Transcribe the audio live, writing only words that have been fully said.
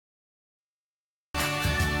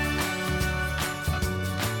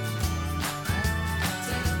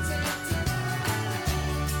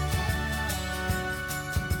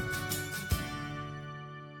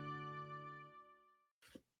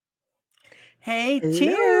Hey, Hello.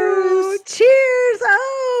 cheers. Cheers.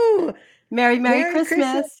 Oh, Merry Merry Christmas.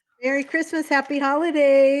 Christmas. Merry Christmas. Happy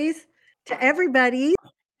holidays to everybody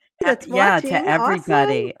that's Yeah, to watching. Awesome.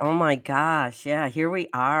 everybody. Oh my gosh. Yeah, here we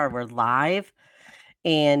are. We're live.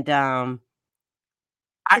 And It's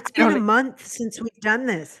I been don't a month since we've done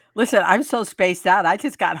this. listen, I'm so spaced out. I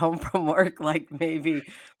just got home from work like maybe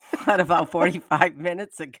about 45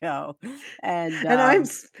 minutes ago. And And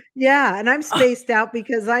I'm spaced out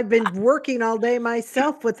because I've been working all day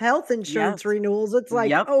myself with health insurance yes. renewals. It's like,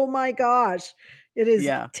 Yep. oh my gosh, it is,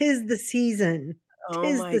 Yeah. tis the season. Oh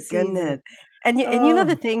Tis my the season. goodness. And the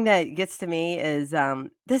Oh, thing that gets to me is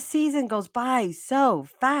this season goes by so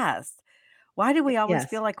fast. Why do we always yes.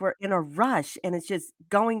 feel like we're in a rush and it's just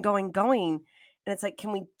going, going, going? And it's like,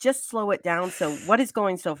 can we just slow it down? So, what is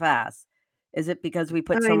going so fast? Is it because we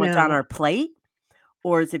put I so much on know. our plate?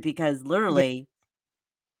 Or is it because Yeah. literally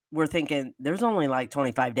we're thinking there's only like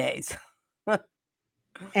 25 days? I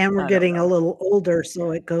And we're don't getting a know. little older,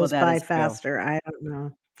 so it Well, goes that by is true. faster. I don't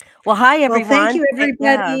know. Well, hi, Well, thank everyone. you, Yeah.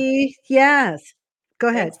 everybody. Yes.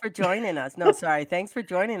 Go Thanks ahead. for joining us. No, sorry. Thanks for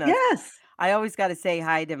joining us. Yes. I always got to say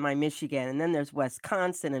hi to my Michigan, and then there's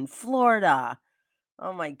Wisconsin and Florida.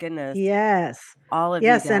 Oh my goodness. Yes. All of you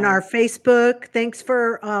Yes, and our guys. Facebook, thanks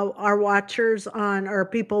for, our watchers on or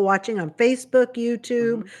people watching on Facebook,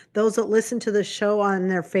 YouTube, Mhm. those that listen to the show on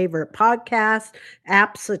their favorite podcast,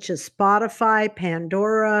 apps such as Spotify,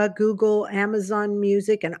 Pandora, Google, Amazon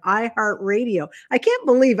Music, and iHeartRadio. I can't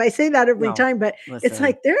believe I say that every No, time, but it's listen,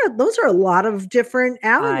 like those are a lot of different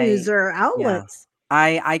avenues I or yeah, outlets.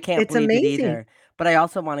 I can't It's believe it amazing. either, but I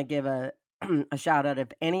also wanna give a a shout out if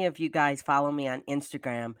any of you guys follow me on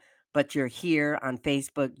Instagram, but you're here on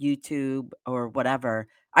Facebook, YouTube, or whatever,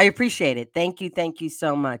 I appreciate it. Thank you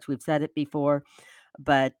so much. We've said it before,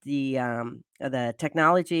 but the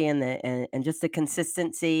technology and just the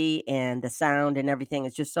consistency and the sound and everything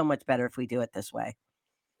is just so much better if we do it this way.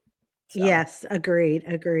 So, Yes, agreed,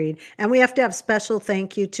 agreed. And we have to have special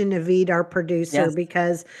thank you to Naveed, our producer, yes.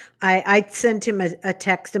 because I sent him a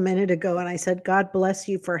text a minute ago and I said, God bless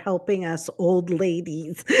you for helping us old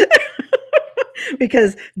ladies.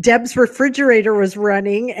 Because Deb's refrigerator was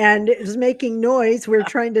running and it was making noise. We were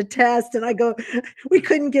trying to test, and I go, we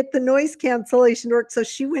couldn't get the noise cancellation to work. So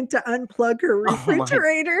she went to unplug her Oh my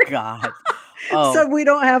refrigerator gosh. Oh, so we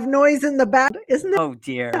don't have noise in the back. Isn't oh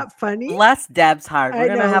dear. that funny? Bless Deb's heart. We're I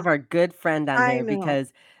gonna know. have our good friend on I here know.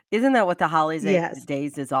 because isn't that what the holiday Yes.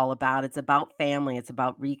 days is all about? It's about family. It's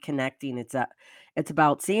about reconnecting. It's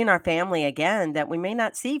about seeing our family again that we may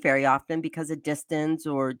not see very often because of distance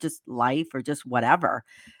or just life or just whatever.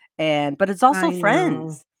 And but it's also I know.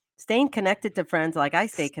 friends. Staying connected to friends, like I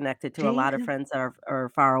stay connected to a lot of Stinking. friends that are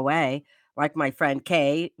far away, like my friend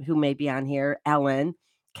Kay, who may be on here, Ellen,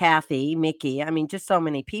 Kathy, Mickey. I mean, just so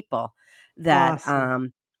many people that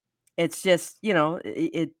Awesome. it's just,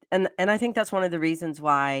 and I think that's one of the reasons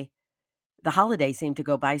why the holidays seem to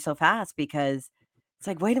go by so fast because it's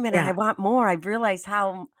like, wait a minute, I Yeah, want more. I've realized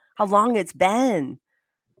how long it's been,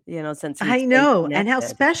 since we've I stayed know, and how connected.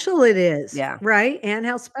 special it is, Yeah. right? And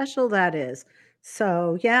how special that is.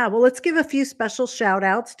 So, yeah, well, let's give a few special shout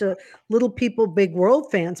outs to Little People Big World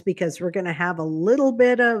fans because we're gonna have a little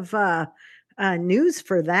bit of, news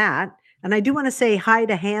for that, and I do wanna say hi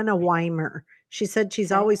to Hannah Weimer. She said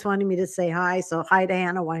she's Okay. always wanted me to say hi, so hi to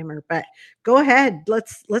Hannah Weimer, but go ahead.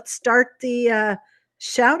 Let's start the,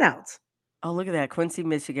 shout outs. Oh, look at that, Quincy,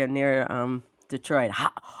 Michigan, near, Detroit.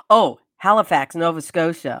 Halifax, Nova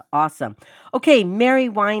Scotia, awesome. Okay, Mary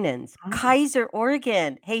Winans, Kaiser,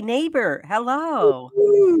 Oregon. Hey, neighbor, hello.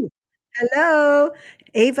 Ooh, hello,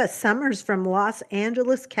 Ava Summers from Los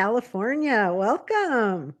Angeles, California.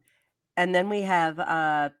 Welcome. And then we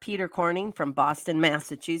have, Peter Corning from Boston,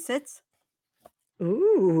 Massachusetts.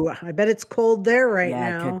 Ooh, I bet it's cold there right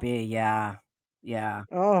Yeah, it could now. be, yeah, yeah.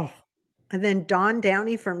 Oh, and then Dawn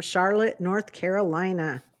Downey from Charlotte, North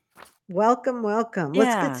Carolina. Welcome, welcome.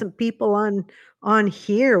 Let's get Yeah, some people on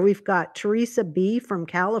here. We've got Teresa B from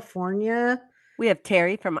California, we have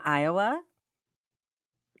Terry from Iowa.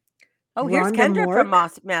 Oh, here's Rhonda Kendra from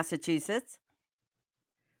Mork. Massachusetts.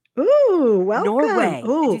 Ooh, welcome. Norway. Did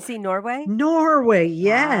you Ooh, see Norway? Norway. Wow.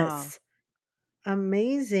 Yes.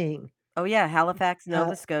 Amazing. Oh, yeah, Halifax, Uh,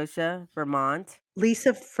 Nova Scotia, Vermont.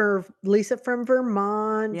 Lisa from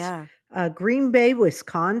Vermont, Yeah, Green Bay,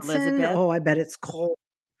 Wisconsin. Elizabeth. Oh, I bet it's cold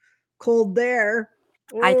there.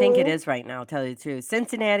 I think it Oh, is right now, tell you the truth.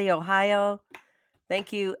 Cincinnati, Ohio.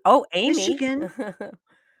 Thank you. Oh, Amy. Michigan.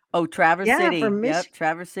 Oh, Traverse Yeah, City. from Yep, Mich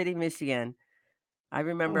Traverse City, Michigan. I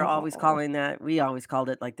remember always Oh. calling that we always called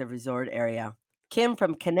it like the resort area. Kim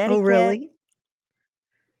from Oh, Connecticut. really?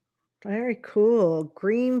 Very cool.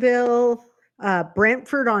 Greenville.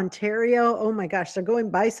 Brantford, Ontario. Oh my gosh, they're going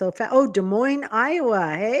by so fast. Oh, Des Moines,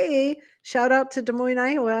 Iowa. Hey, shout out to Des Moines,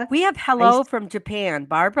 Iowa. We have I hello used from Japan.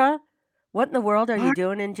 Barbara, what in the world are you Bar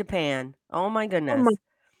doing in Japan? Oh my oh my goodness.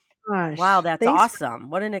 Wow, gosh. that's Thanks for awesome.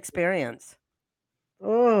 What an experience.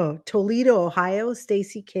 oh, Toledo, Ohio,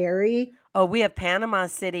 Stacy Carey. Oh, we have Panama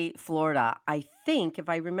City, Florida. I think, if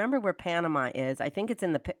I remember where Panama is, I think it's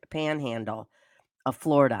in the panhandle of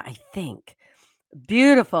Florida, I think.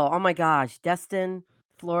 Beautiful. Oh my gosh. Destin,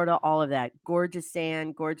 Florida, all of that. Gorgeous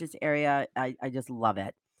sand, gorgeous area. I just love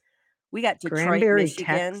it. We got Detroit, Granbury,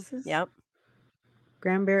 Michigan. Texas. Yep.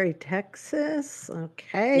 Granbury, Texas.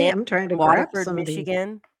 Okay, Dan I'm trying to from grab Waterford, some of these.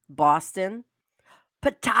 Michigan. Boston.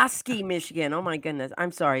 Petoskey, Michigan. Oh my goodness.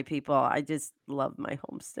 I'm sorry, people. I just love my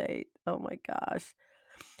home state. Oh my gosh.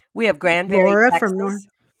 We have Granbury, Laura from North Texas.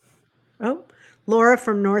 oh, Laura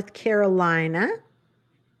from North Carolina.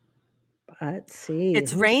 Let's see,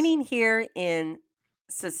 It's who's raining here in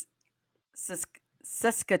Sas-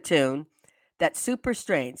 Saskatoon. That's super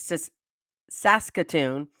strange.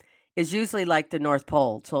 Saskatoon is usually like the North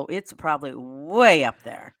Pole, so it's probably way up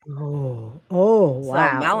there. oh, oh, So,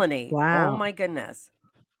 wow, Melanie, oh wow. my goodness.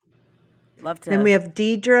 Love Then we to have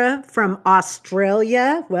Deidre from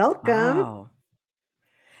Australia. Welcome. wow.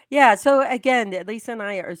 Yeah, so again, Lisa and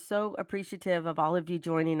I are so appreciative of all of you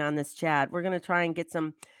joining on this chat. We're gonna try and get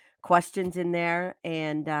some questions in there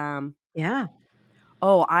and, Yeah,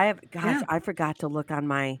 oh, I have gosh, yeah. I forgot to look on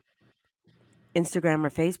my Instagram or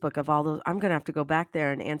Facebook of all those I'm gonna have to go back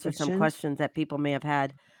there and answer some Questions? questions that people may have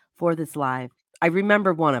had for this live. I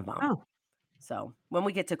remember one of them. Oh, So, when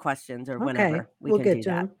we get to questions or okay. whenever, we We'll can get do to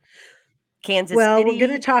that. them. Kansas Well, City.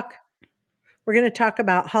 we're going to talk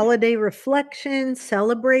about holiday reflection,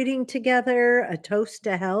 celebrating together, a toast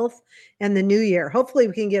to health, and the new year. Hopefully,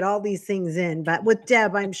 we can get all these things in, but with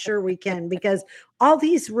Deb, I'm sure we can because all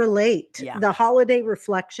these relate Yeah, the holiday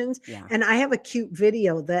reflections. yeah. And I have a cute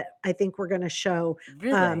video that I think we're going to show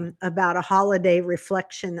Really? about a holiday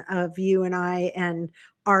reflection of you and I and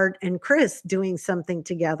Art and Chris doing something Oh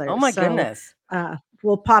together. my So, goodness.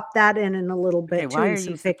 we'll pop that in a little Okay, bit too, why and are you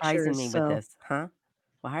some surprising pictures. me with So, this? Huh?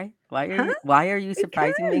 Why? Why are huh? you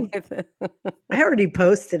surprising me Because with it? I already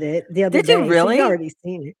posted it the other Did you day, so you really? already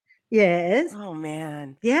seen it. Yes, Oh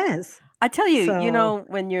man. yes. I tell you, So,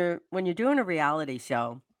 when you're doing a reality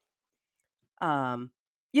show, um,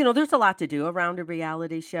 there's a lot to do around a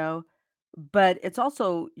reality show, but it's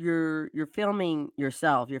also you're filming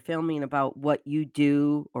yourself. You're filming about what you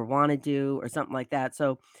do or want to do or something like that.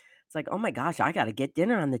 So it's like, oh my gosh, I got to get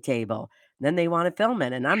dinner on the table. Then they want to film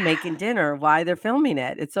it, and I'm making dinner while they're filming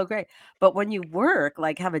it. It's so great. But when you work,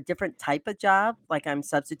 like have a different type of job, like I'm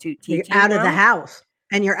substitute you're teaching out of the now. house,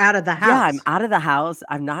 and you're out of the Yeah, I'm house. out of the house.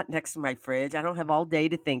 I'm not next to my fridge. I don't have all day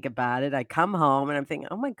to think about it. I come home and I'm thinking,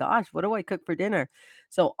 "Oh my gosh, what do I cook for dinner?"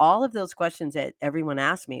 So all of those questions that everyone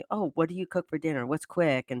asks me, "Oh, what do you cook for dinner? What's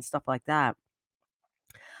quick?" and stuff like that.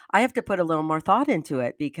 I have to put a little more thought into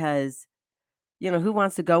it because, who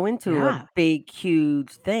wants to go into a Yeah. big,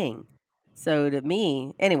 huge thing? So to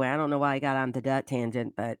me, anyway, I don't know why I got onto that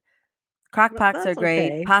tangent, but crock Well, pots are that's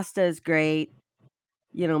great. okay. Pasta is great.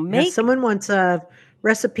 Yeah, Make someone wants a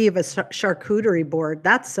recipe of a charcuterie board.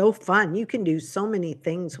 That's so fun. You can do so many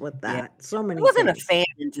things with yeah. that. So I many wasn't a things. fan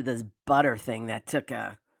into this butter thing that took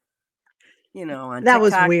on That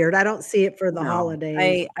was TikTok. weird. I don't see it for the No,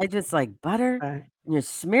 holidays, I just like butter, but and you're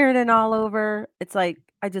smearing it all over. It's like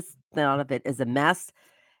I just thought of it as a mess,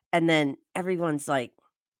 and then everyone's like,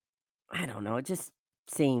 I don't know, it just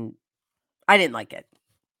seemed I didn't like it.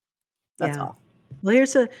 That's yeah. all. Well,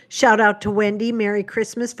 here's a shout out to Wendy. Merry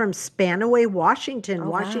Christmas from Spanaway, Washington, Oh, wow.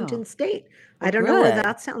 Washington State. Well, I don't know where good.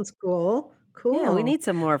 that sounds cool. Yeah, we Cool. need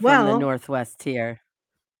some more from the Well, Northwest here.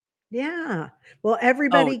 yeah. Well, Oh,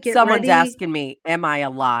 everybody get someone's ready. asking me, "Am I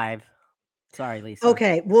alive?" Sorry, Lisa.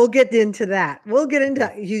 Okay, we'll get into that. We'll get into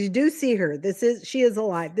Okay. that. You do see her. She is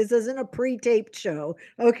alive. This isn't a pre-taped show.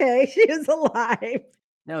 Okay, she is alive.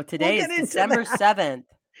 No, We'll today get is into December that. 7th,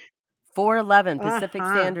 4:11 Pacific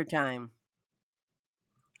Uh-huh. Standard Time.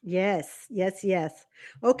 Yes, yes, yes.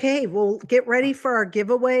 Okay, well, get ready for our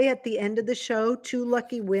giveaway at the end of the show. Two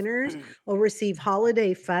lucky winners will receive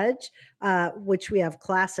holiday fudge, which we have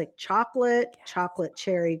classic chocolate, chocolate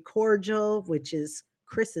cherry cordial, which is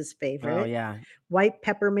Chris's Oh, favorite, yeah. white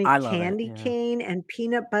peppermint I love it, candy yeah. cane, and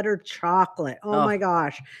peanut butter chocolate. Oh Oh, my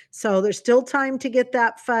gosh. So there's still time to get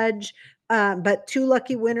that fudge. But two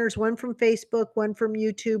lucky winners, one from Facebook, one from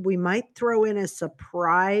YouTube. We might throw in a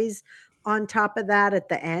surprise on top of that at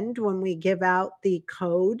the end when we give out the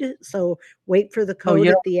code. So wait for the oh, you code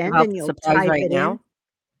don't at the give end out and the you'll surprise type right it in. now?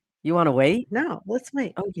 You wanna wait? No, let's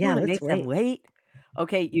wait. Oh, you Yeah, wanna let's make them wait. wait?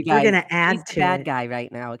 Okay, you We're guys, gonna she's add the to bad it. guy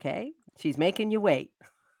right now, okay? She's making you wait.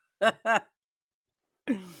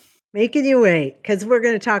 Making you wait, because 'cause we're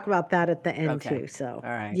gonna talk about that at the end Okay. too, so,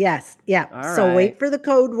 Alright. yes, yeah, so Alright. wait for the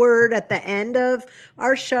code word at the end of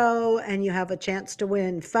our show, and you have a chance to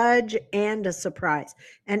win fudge and a surprise,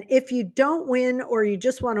 and if you don't win or you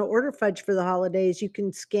just wanna order fudge for the holidays, you can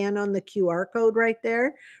scan on the QR code right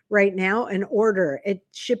there, right now, and order. It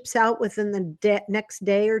ships out within the next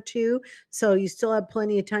day or 2, so you still have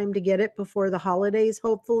plenty of time to get it before the holidays,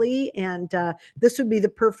 hopefully, and, this would be the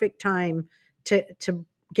perfect time to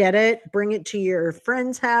get it, bring it to your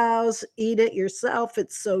friend's house, eat it yourself.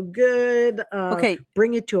 It's so good. Okay,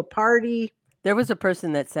 Bring it to a party. there was a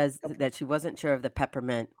person that says that she wasn't sure of the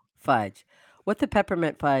peppermint fudge. What the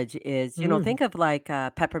peppermint fudge is, Mm, think of like,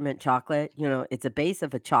 peppermint chocolate, it's a base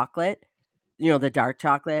of a chocolate, the dark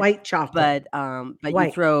chocolate, white chocolate. but you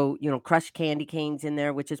White. throw, crushed candy canes in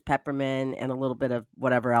there, which is peppermint and a little bit of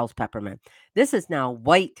whatever else peppermint. This is now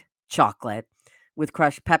white chocolate with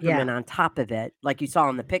crushed Yeah. peppermint on top of it, like you saw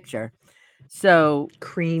in the picture. So, think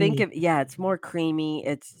Creamy. of yeah, it's more creamy,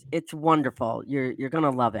 it's wonderful, you're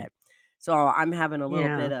gonna love it. So, I'm having a little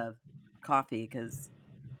Yeah. bit of coffee because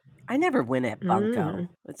I never win at Bunko. Mm.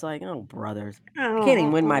 It's like, "Oh, brothers, I can't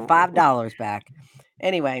even win my Oh. $5 back."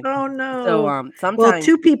 Anyway, Oh so, no. Well, sometimes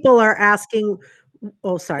 2 people are asking.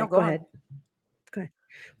 Oh, no, sorry. go Go on. ahead. Go ahead.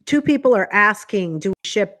 2 people are asking, do we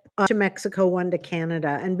ship to Mexico, 1 to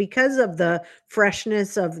Canada? And because of the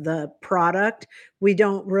freshness of the product, we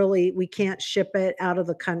can't ship it out of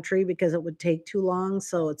the country because it would take too long,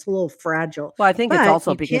 so it's a little fragile. Well, I think it's But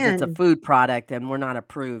also you because it's a can. food product and we're not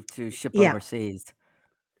approved to ship Yeah, overseas.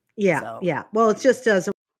 yeah, So, yeah. Well, it just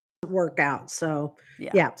doesn't work out, so,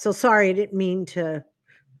 yeah. yeah. So sorry, I didn't mean to,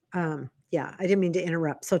 yeah, I didn't mean to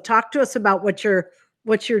interrupt. So talk to us about what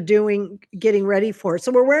you're doing, getting ready for.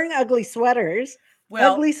 So we're wearing ugly sweaters.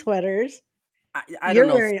 Well, Ugly sweaters. I don't You're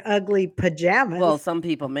know. wearing ugly Well, pajamas. some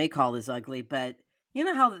people may call this ugly, but you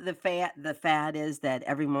know how the fad is that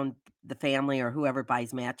everyone, the family or whoever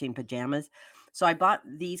buys matching pajamas. So I bought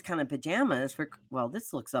these kind of pajamas for. Well,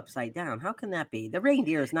 this looks upside down. How can that be? The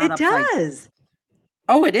reindeer is not It upside. does.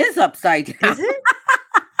 Oh, it is upside Is down.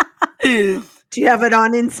 it? Do you have it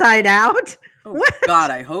on inside out? Oh What? God,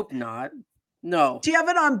 I hope not. No, Do you have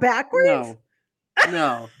it on backwards? no,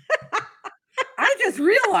 no. I just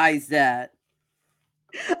realized that.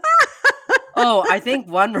 Oh, I think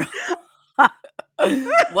one row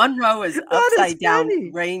one row is That is upside down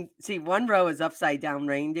funny. one row is upside down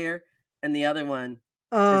reindeer, and the other one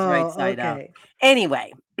is right Oh, side up. okay.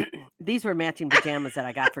 Anyway, these were matching pajamas that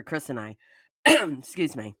I got for Chris and I.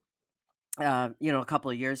 Excuse me. A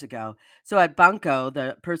couple of years ago. So at Bunko,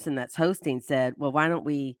 the person that's hosting said, "Well, why don't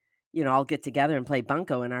we, all get together and play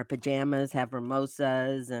Bunko in our pajamas, have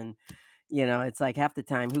mimosas, and it's like half the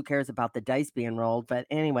time, who cares about the dice being rolled?" But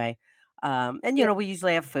anyway, and Yeah, we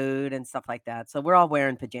usually have food and stuff like that. So we're all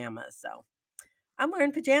wearing pajamas. So I'm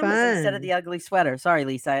wearing pajamas instead of fun. the ugly sweater. Sorry,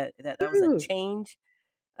 Lisa. That was a Ooh, change,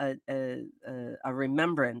 a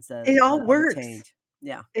remembrance it all of a works. change.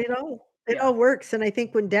 Yeah, It yeah. all works, and I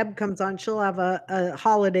think when Deb comes on, she'll have a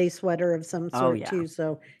holiday sweater of some Oh sort yeah, too,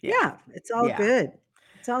 so, yeah, yeah, it's all yeah. good.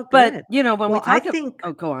 It's all But good. when we Well, I talk, think.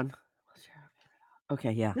 oh, go on.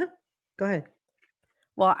 Okay, yeah. No, go ahead.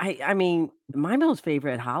 Well, I mean, my most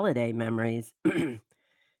favorite holiday memories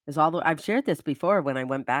is although I've shared this before when I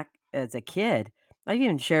went back as a kid. I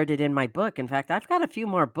even shared it in my book. In fact, I've got a few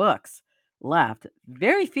more books left.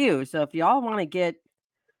 Very few. So if y'all want to get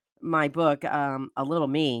my book, A Little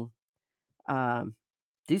Me, um,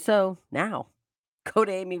 do so now. Go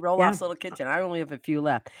to Amy Yeah, Roloff's Little Kitchen. I only have a few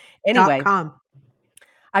left. Anyway, .com.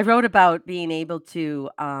 I wrote about being able to,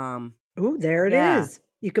 Ooh, there it yeah, is.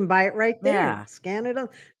 You can buy it right there. yeah. Scan it on.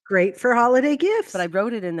 Great for holiday But I gifts.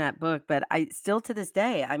 wrote it in that book, but I still to this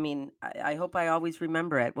day, I mean, I hope I always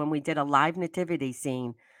remember it when we did a live nativity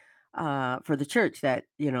scene for the church that,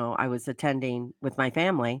 I was attending with my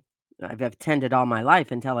family. I've attended all my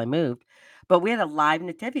life until I moved. But we had a live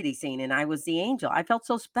nativity scene and I was the angel. I felt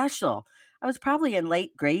so special. I was probably in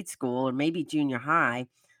late grade school or maybe junior high.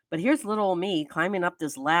 But here's little old me climbing up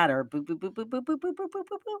this ladder, boop, boop, boop, boop, boop, boop, boop, boop, boop,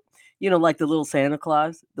 boop, boop. Like the little Santa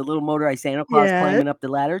Claus, the little motorized Santa Claus Yes. climbing up the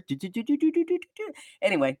ladder. Do, do, do, do, do, do, do, do, do.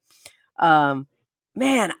 Anyway, um,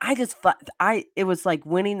 man, I just I it was like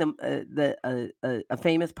winning a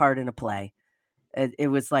famous part in a play. It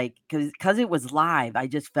was like because it was live, I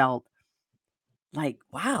just felt like,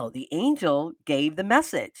 wow, the angel gave the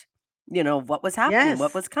message, what was happening, what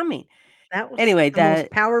Yes. was coming. That was Anyway, the most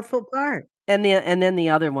that powerful part. and then the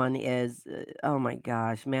other one is, oh my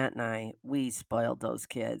gosh, Matt and I, we spoiled those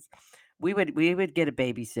kids. we would get a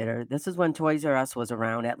babysitter. This is when Toys R Us was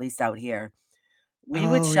around, at least out here. We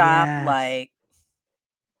would Oh, shop, yes. like,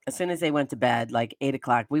 as soon as they went to bed, like 8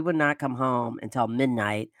 o'clock. We would not come home until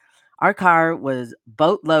midnight. Our car was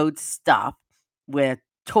boatload stuffed with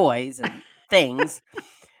toys and things,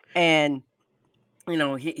 and,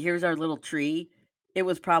 here's our little tree. It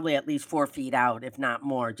was probably at least 4 feet out, if not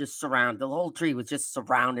more, just surrounded the whole tree was just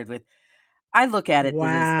surrounded with. I look at it to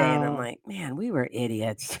this day and I'm Wow. like, "Man, we were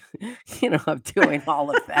idiots," of doing all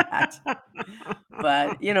of that.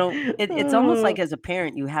 But, it's almost like Oh. as a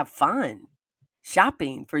parent, you have fun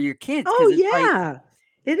shopping for your kids because Oh, it's like yeah.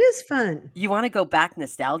 It is fun. you wanna go back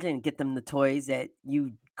nostalgia and get them the toys that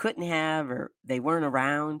you couldn't have or they weren't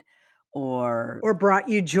around or Or brought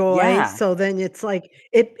you joy, yeah, so then it's like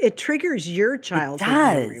it triggers your it childhood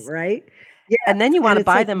memory, does. right? Yeah, And then you and wanna it's,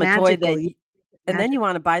 buy like, them a toy magical, that you you and then magic. you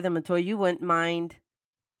wanna buy them a toy you wouldn't mind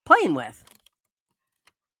playing with.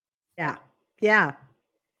 Yeah. Yeah.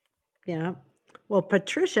 Yeah. Well,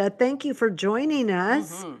 Patricia, thank you for joining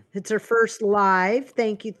us. Mhm. It's her first live.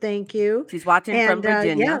 Thank you, thank you. She's watching from And, yeah,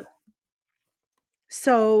 Virginia.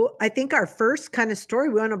 so I think our first kind of story,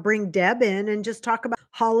 we wanna bring Deb in and just talk about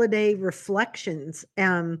holiday reflections.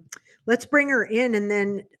 Let's bring her in, and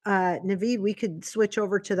then, Naveed, we could switch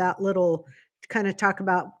over to that little kinda talk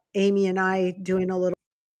about Amy and I doing a little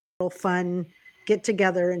fun get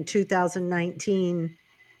together in 2019.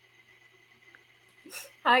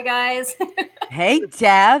 Hi, guys. Hey,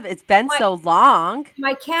 Deb, it's been My so long.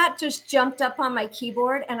 my cat just jumped up on my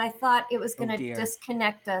keyboard, and I thought it was Oh, gonna dear.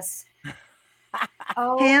 disconnect us.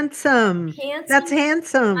 Oh, Handsome. That's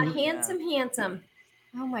handsome, handsome. Yeah. handsome.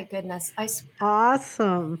 Oh my goodness.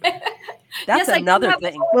 Awesome. That's Yes, I do another have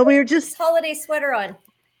thing. Well, we were just this holiday sweater on.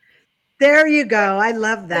 there you go. I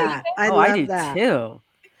love that. I Oh, I do love that. too.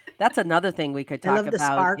 That's another thing we could I talk love the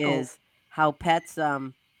about sparkles. is how pets,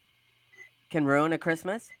 can ruin a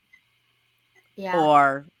Christmas Yeah.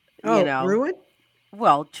 or, you Oh, know, ruin?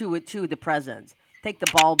 well, chew the presents, take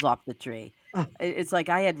the bulbs off the tree. Oh. It's like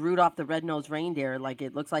I had Rudolph the Red-Nosed Reindeer, like,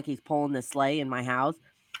 it looks like he's pulling the sleigh in my house,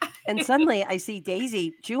 and suddenly I see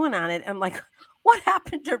Daisy chewing on it, I'm like, "What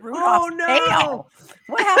happened to Oh, Rudolph's no. tail?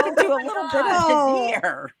 What Oh happened to a my little bit of gosh. his Oh.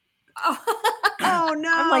 ear?" Oh,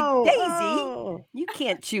 I'm like, no. "Daisy, Oh. you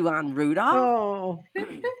can't chew on Rudolph." Oh.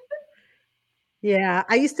 Yeah,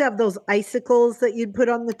 I used to have those icicles that you'd put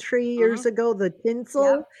on the tree years Mhm. ago, the Yep.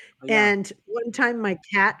 tinsel, Oh, yeah. and one time my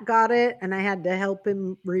cat got it, and I had to help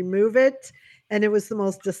him remove it, and it was the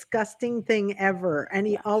most disgusting thing ever, and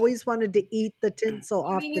he Yeah. always wanted to eat the tinsel You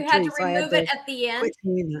off mean the you had tree, to so I had remove it to at the quit end?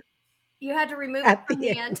 doing it You had to remove it at from the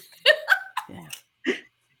the end. end? Yeah.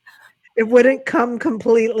 It wouldn't come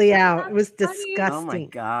completely out. It That's was funny. Oh my disgusting.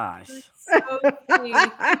 gosh. That's so funny.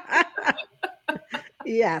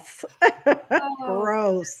 Yes. Oh,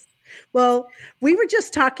 Gross. Well, we were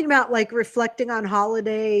just talking about, like, reflecting on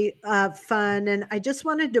holiday, fun, and I just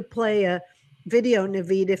wanted to play a video,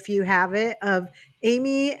 Naveed, if you have it, of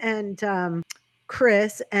Amy and,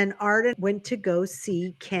 Chris and Arden went to go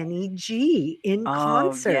see Kenny G in Oh,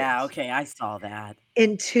 concert yeah, okay, I saw that.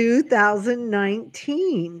 in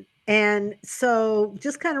 2019. And so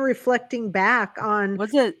just kinda reflecting back on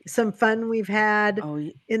Was it some fun we've had oh,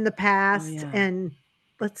 y in the oh, past, yeah. and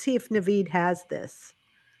let's see if Naveed has this.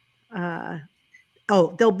 Uh,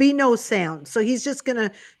 oh, there'll be no sound, so he's just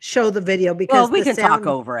gonna show the video Well, because we the can talk sound.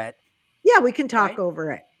 over it, Yeah, we can talk right?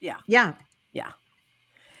 over it. Yeah, Yeah, yeah.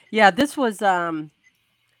 Yeah, this was,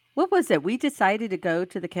 what was it? We decided to go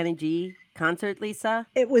to the Kenny G concert, Lisa?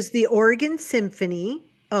 it was the Oregon Symphony.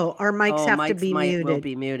 Oh, our mics Oh, have to Mike's be mic will muted.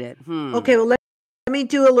 be muted. Hmm. Okay, well, let me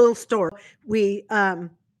do a little story. We,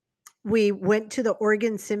 we went to the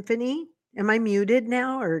Oregon Symphony. Am I muted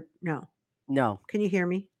now or no? No. Can you hear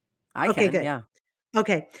me? I Okay, can, good. yeah.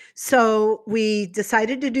 Okay. So we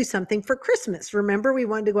decided to do something for Christmas. Remember, we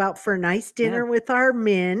wanted to go out for a nice Yeah. dinner with our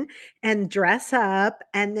men and dress up.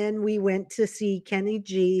 And then we went to see Kenny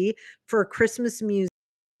G for Christmas music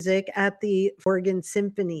at the Oregon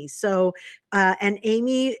Symphony. So, and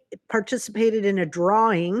Amy participated in a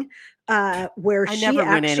drawing where I she never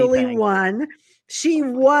win actually anything. won. She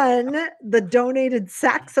won the donated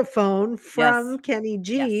saxophone Yes. from Kenny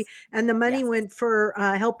G, Yes. and the money Yes. went for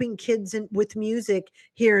helping kids with music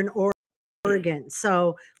here in Oregon.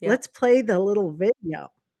 So Yep. let's play the little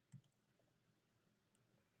video.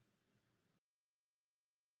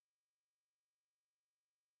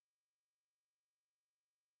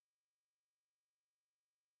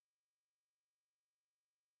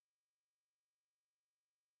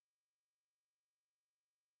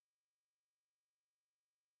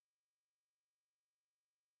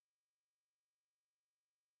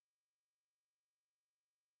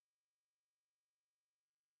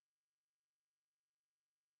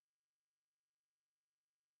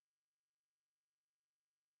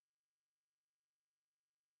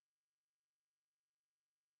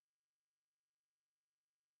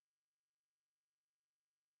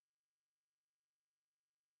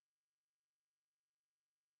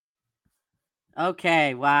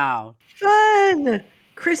 Okay, wow. Fun!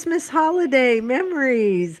 Christmas holiday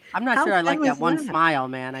memories. I'm not How sure I fun like that was one that? smile,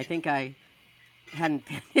 man. I think I hadn't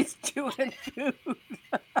finished chewing food.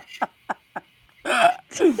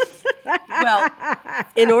 Well,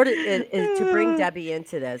 in order to bring Debbie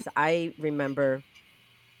into this, I remember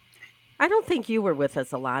I don't think you were with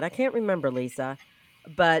us a lot. I can't remember, Lisa.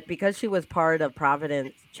 But because she was part of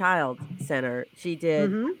Providence Child Center,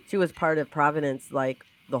 Mhm. she was part of Providence, like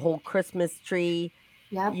the whole Christmas tree,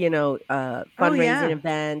 Yep. Oh, fundraising yeah.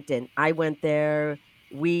 event. And I went there.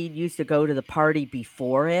 We used to go to the party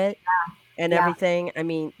before it and Yeah. everything. I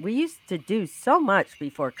mean, we used to do so much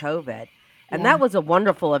before COVID. And Yeah. that was a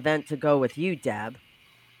wonderful event to go with you, Deb.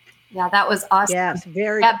 Yeah. That was awesome. Yes,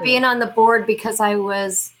 very Yeah. Being cool. on the board because I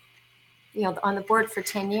was, on the board for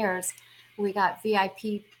 10 years, we got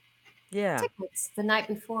VIP Yeah. tickets the night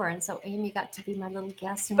before. And so Amy got to be my little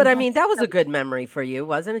guest and But we I had mean, that was so a good memory for you,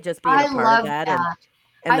 wasn't it? Just being a I part of love that that.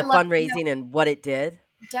 and I the love, fundraising and what it did.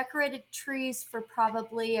 decorated trees for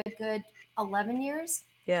probably a good 11 years.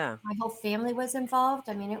 Yeah. My whole family was involved.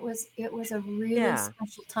 I mean, it was a really Yeah.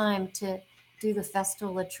 special time to do the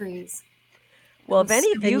festival of trees. It Well, if was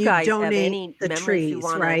any so of And you you guys have donate any the memories you trees,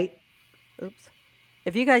 want to, right? oops,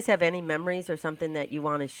 if you guys have any memories or something that you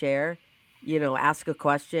want to share, ask a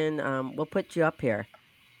question. We'll put you up here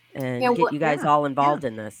yeah, and get what you guys Yeah. all Yeah. involved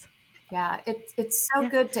in this. yeah, it's so Yeah.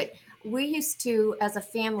 good to we used to as a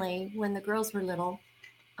family when the girls were little,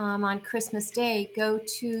 on Christmas Day go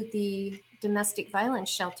to the domestic violence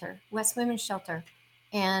shelter, West Women's Shelter,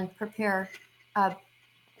 and prepare a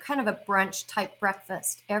kind of a brunch type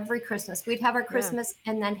breakfast every Christmas. We'd have our Yeah. Christmas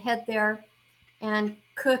and then head there and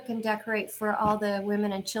cook and decorate for all the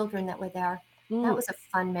women and children that were there. That Mm. was a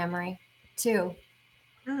fun memory too.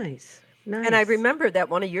 Nice. And I Nice. remember that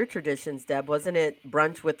one of your traditions, Deb, wasn't it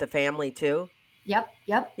brunch with the family too? Yep,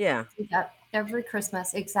 yep. Yeah. Yep. Every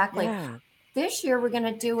Christmas, exactly. Yeah. This year we're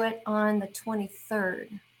going to do it on the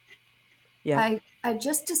 23rd. Yep. I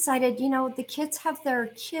just decided, the kids have their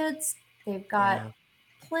kids. They've got Yeah.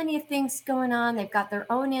 plenty of things going on. They've got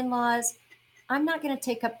their own in-laws. I'm not going to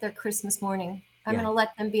take up their Christmas morning. I'm going Yeah. to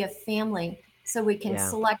let them be a family so we can Yeah.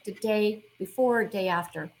 select a day before or day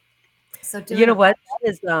after. So You doing know a what?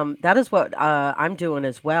 brunch. That is what I'm doing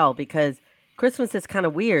as well because Christmas is kind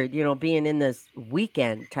of weird, being in this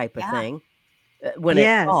weekend type of Yeah. thing when it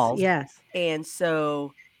Yes. falls. Yes. And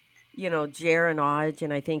so, Jer and Odge,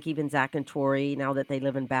 and I think even Zach and Tori, now that they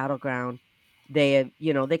live in Battleground, they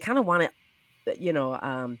kind of want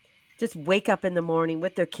to, just wake up in the morning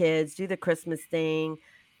with their kids, do the Christmas thing,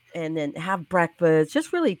 and then have breakfast.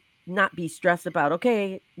 Just really not be stressed about,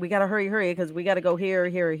 okay, we got to hurry because we got to go here,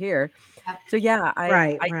 here, here. Yep. So yeah, I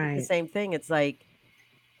Right. I think the Right. same thing. It's like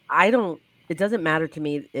I don't it doesn't matter to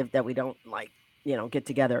me if that we don't like, get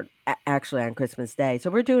together actually on Christmas Day. So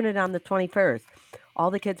we're doing it on the 21st.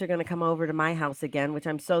 All the kids are going to come over to my house again, which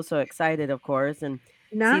I'm so excited, of course, and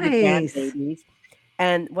see the Nice. grandbabies.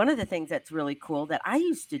 And one of the things that's really cool that I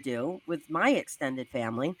used to do with my extended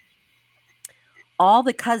family, all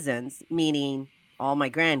the cousins, meaning all my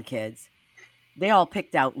grandkids, they all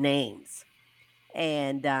picked out names.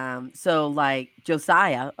 And so, like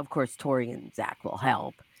Josiah, of course, Tori and Zach will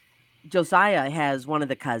help. Josiah has one of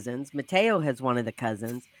the cousins, Mateo has one of the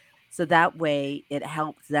cousins. So that way it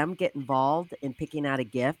helps them get involved in picking out a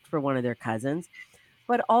gift for one of their cousins.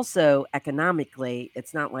 But also economically,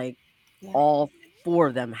 it's not like Yeah. all four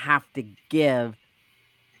of them have to give,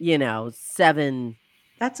 seven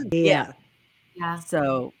That's a gifts. idea. Yeah.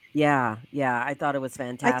 So yeah, I thought it was I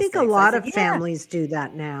think a fantastic. So I lot said, of yeah, families do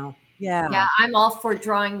that now. Yeah. yeah, I'm all for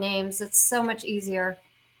drawing names. It's so much easier.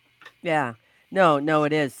 yeah. No,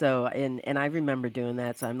 it is. So and I remember doing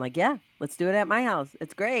that. So I'm like, yeah, let's do it at my house.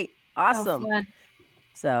 It's great. So Awesome. fun. I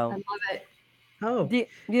So love it. Oh, the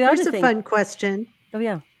other here's a thing, fun question. oh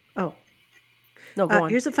yeah. Oh, No, go on.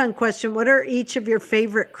 here's a fun question. What are each of your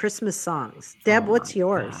favorite Christmas songs? Oh Deb, my what's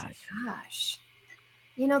yours? gosh. Gosh.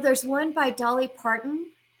 There's one by Dolly Parton.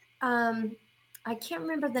 Um, I can't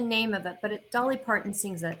remember the name of it, but Dolly Parton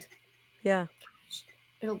sings it. Yeah.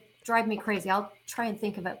 It'll drive me crazy. I'll try and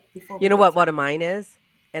think of it before You we know go what through. one of mine is?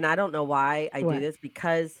 And I don't know why I do What? this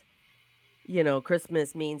because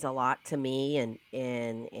Christmas means a lot to me and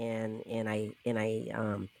I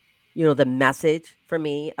the message for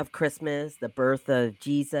me of Christmas, the birth of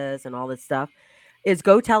Jesus and all this stuff is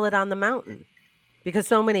go tell it on the mountain. Because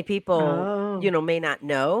so many people, Oh, may not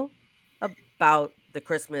know about the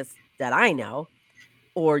Christmas that I know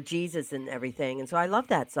or Jesus and everything. And so I love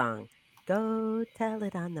that song. Go tell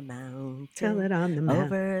it on the tell mountain, it on the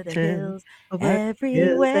over the mountain, hills, over the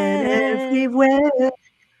hills and everywhere. everywhere.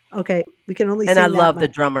 Okay, we can only And I sing that love the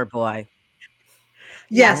much. drummer boy.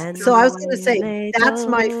 Yes, Yes. so I was gonna When say, they that's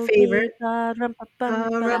my told me favorite. that rum pa bum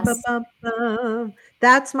bum. Yes. Rum-pa-bum-bum.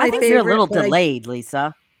 That's I my think you're a favorite, little but delayed,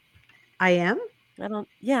 Lisa. I am? I don't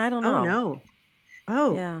Oh, know. no.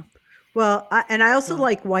 Oh, Yeah. well, and I also Well,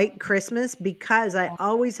 like White Christmas because I Yeah.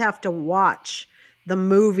 always have to watch the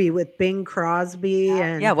movie with Bing Crosby yeah,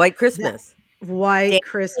 and White that Christmas. Dan White Kane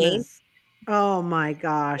Christmas. Oh my and,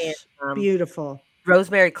 gosh, um, beautiful.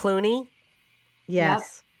 Rosemary Clooney, Yep.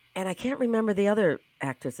 Yes. and I can't remember the other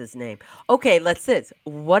actress's name. Okay, let's this.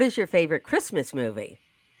 What is your favorite Christmas movie?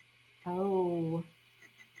 Oh,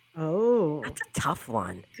 Oh, That's a tough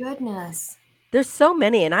one. goodness. There's so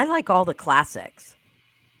many, and I like all the classics.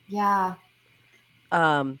 Yeah.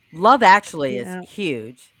 Love Actually is yeah,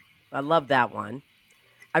 huge. I love that one.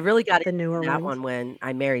 I really got the into newer that ones. one when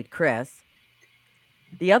I married Chris.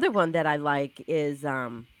 The other one that I like is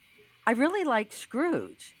I really like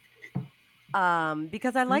Scrooge.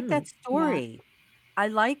 Because I like Mm, that Yeah. story. I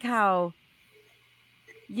like how,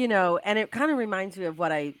 and it kind of reminds me of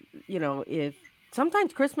what if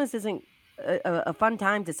sometimes Christmas isn't a fun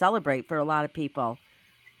time to celebrate for a lot of people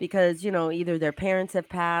because, either their parents have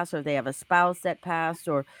passed or they have a spouse that passed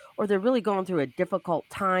or they're really going through a difficult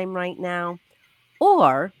time right now.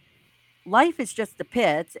 Or life is just the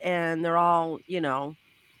pits and they're all,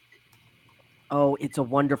 oh, it's a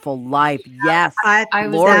wonderful life. Yes, I I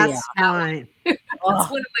was thinking Gloria. that's that mine. one. That's Oh,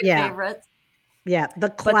 one of my Yeah, favorites. yeah, the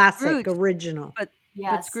but classic Scrooge, original. but but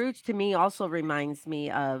Yes. Scrooge to me also reminds me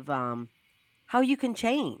of how you can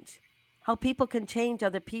change. How people can change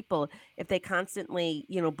other people if they constantly,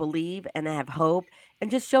 believe and have hope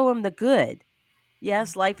and just show them the good.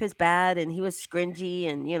 Yes, life is bad and he was scringy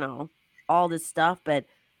and, all this stuff, but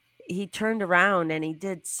he turned around and he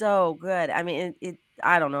did so good. I mean,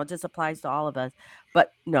 I don't know, it just applies to all of us.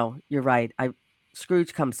 But no, you're right. I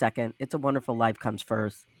Scrooge comes second. It's a Wonderful Life comes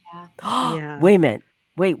first. Yeah. Yeah. Wait a minute.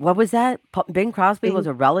 Wait, what was that? Bing Crosby was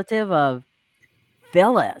Bing a relative of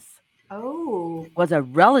Phyllis. Oh, Was a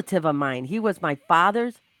relative of mine. He was my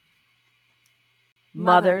father's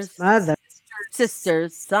mother's mother's mother. sister's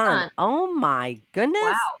sister's son. son. Oh my goodness.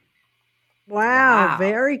 Wow. Wow, Wow.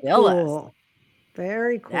 very Phyllis. cool.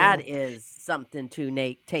 Very That cool. is something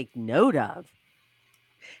to take note of.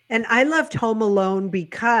 And I left Home Alone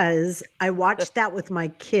because I watched that with my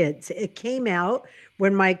kids. It came out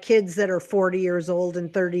when my kids that are 40 years old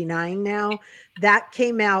and 39 now, that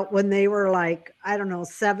came out when they were like, I don't know,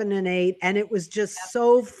 7 and 8, and it was just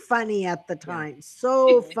so funny at the Yeah. time.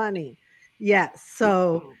 So funny. Yes.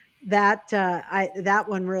 So that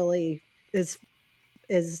one really is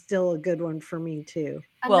is still a good one for me too.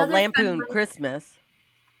 Well, Another fun Lampoon one. Christmas.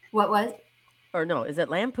 What was? Or no, is it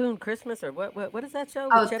Lampoon Christmas or what is that show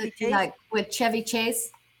with Oh, Chevy Chase? like with Chevy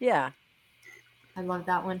Chase. Yeah. I love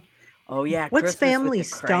that one. Oh yeah, What's Christmas with Family the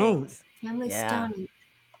Stone? Cranks. Family Yeah. Stone.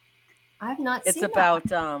 I've not It's seen that one.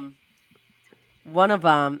 about one of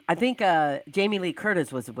I think Jamie Lee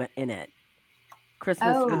Curtis was in it.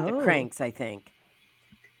 Christmas with Oh, the Oh. Cranks, I think.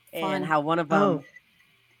 And fun. how one of Oh. them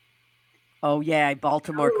oh yeah,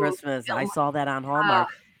 Baltimore Oh, Christmas. I Bill. saw that on Wow. Hallmark.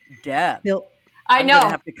 Deb, Bill I I'm gonna know.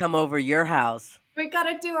 have to come over your house. We got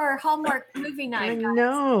to do our Hallmark movie I night, guys. Up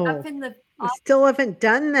know. in the, We still haven't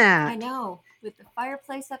done I that. know, with the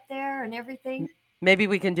fireplace up there and everything. Maybe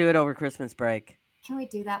we can do it over Christmas break. Can we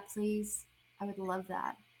do that, please? I would love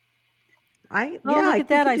that. Oh, look at We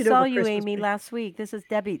that. could I do it saw over you, Christmas Amy, break. last week. This is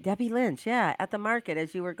Debbie. Debbie Lynch. Yeah, at the market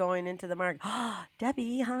as you were going into the market.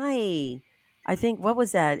 Debbie, hi. I think, what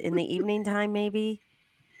was that? In the evening time, maybe?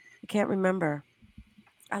 I can't remember.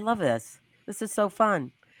 I love this. This is so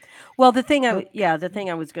fun. Well, Okay. the thing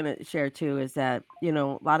I was going to share too is that, a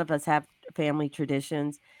lot of us have family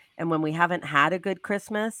traditions. And when we haven't had a good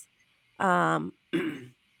Christmas, um,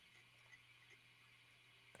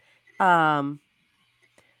 um,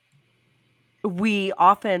 we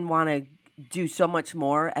often want to do so much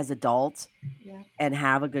more as adults Yeah. and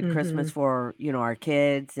have a good Christmas Mhm. for, our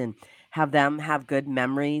kids and have them have good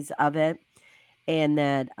memories of it. And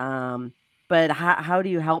that, but how do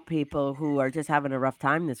you help people who are just having a rough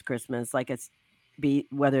time this Christmas? Like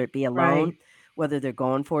whether it be alone, Right. whether they're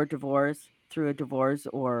going for a divorce, through a divorce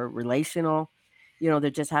or relational, they're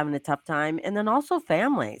just having a tough time. And then also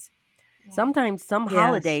families. Yeah. Sometimes some Yes.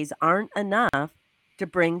 holidays aren't enough to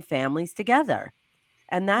bring families together.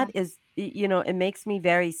 And Yeah. that is, it makes me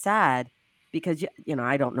very sad because,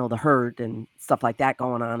 I don't know the hurt and stuff like that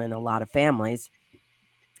going on in a lot of families.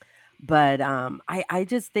 But I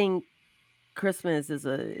just think Christmas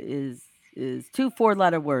is two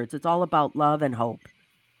four-letter words. It's all about love and hope.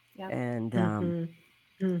 Yep. And Mhm.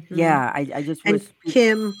 Mhm. yeah, I just And wish people.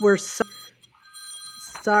 Kim, we're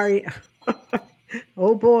sorry.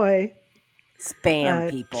 Oh boy. Spam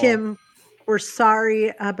people. Kim, we're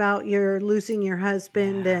sorry about your losing your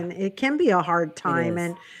husband, Yeah, and it can be a hard it time. is.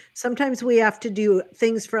 And sometimes we have to do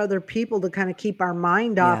things for other people to kind of keep our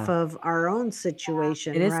mind off Yeah, of our own Yeah. it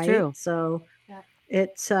situation, is right? true. So Yeah.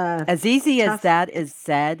 it's As easy as tough. that is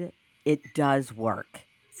said, it does work.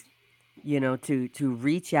 To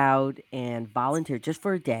reach out and volunteer just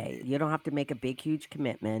for a day. You don't have to make a big, huge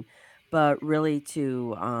commitment, but really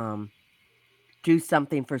to do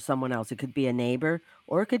something for someone else. It could be a neighbor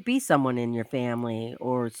or it could be someone in your family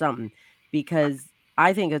or something. Because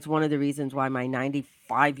I think it's one of the reasons why my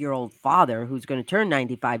 95-year-old father, who's going to turn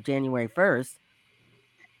 95 January 1st,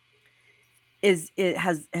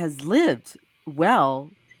 has lived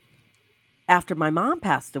well after my mom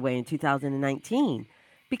passed away in 2019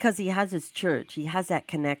 because he has his church, he has that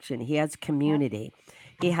connection, he has Yep. community.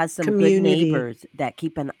 He has some good Community. neighbors that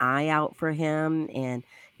keep an eye out for him, and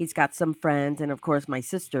he's got some friends, and of course my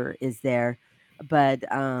sister is there. But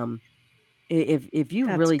if you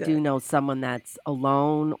That's really do good. know someone that's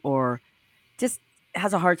alone or just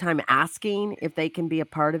has a hard time asking if they can be a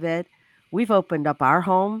part of it, we've opened up our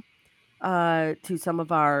home to some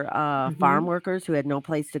of our farm Hmm. workers who had no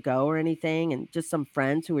place to go or anything, and just some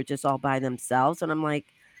friends who were just all by themselves. And I'm like,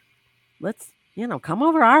 let's, come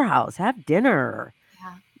over our house, have dinner,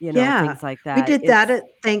 Yeah. Yeah, things like we that. did that at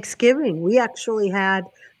Thanksgiving. We actually had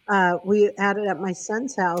it at my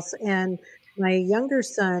son's house, and my younger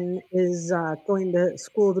son is going to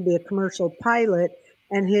school to be a commercial pilot,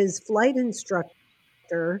 and his flight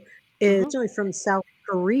instructor is Hmm. originally from South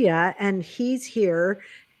Korea, and he's here,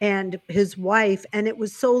 and his wife, and it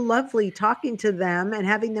was so lovely talking to them and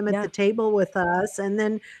having them at the Yeah. table with us. And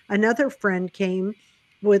then another friend came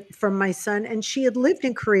with from my son, and she had lived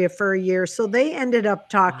in Korea for a year, so they ended up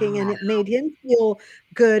talking, and Wow. it made him feel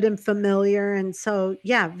good and familiar. And so,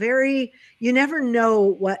 yeah, very, you never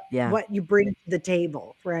know Yeah. what you bring to the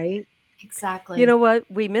table, right? You Exactly. know what?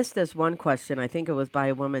 We missed this one question. I think it was by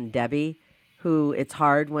a woman, Debbie, who it's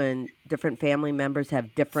hard when different family members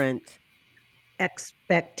have different.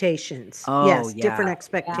 Expectations. Oh, Yes, different yeah.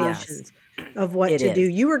 Yeah. Yes. expectations of what It to do. is.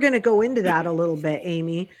 You were gonna go into that a little bit,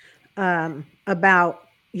 Amy, about,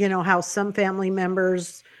 how some family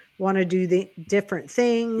members wanna do the different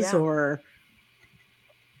things, Yeah. or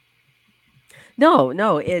No,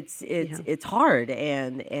 no, it's it's yeah. it's hard,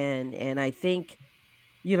 and I think,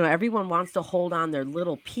 everyone wants to hold on their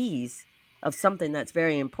little piece of something that's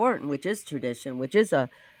very important, which is tradition, which is a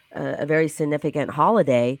very significant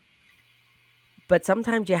holiday, but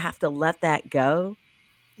sometimes you have to let that go.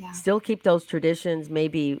 Yeah. Still keep those traditions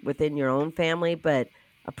maybe within your own family, but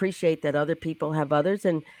appreciate that other people have others,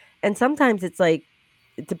 and sometimes it's like,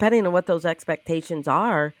 depending on what those expectations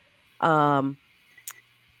are, um,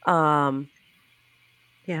 um,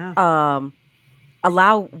 Yeah. um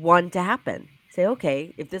allow one to happen. Say,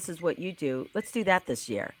 "Okay, if this is what you do, let's do that this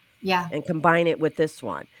year Yeah. and combine it with this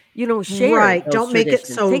one." Share Right, those don't make it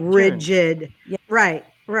traditions, so take turns. rigid. Yeah. Right,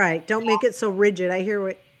 right, don't make it so rigid. I hear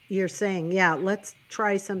what you're saying. Yeah, let's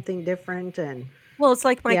try something different. And Well, it's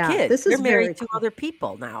like my yeah, kids. this They're is married very to cool. other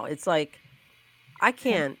people now. It's like, I Yeah.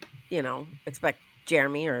 can't, expect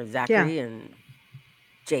Jeremy or Yeah, Zachary and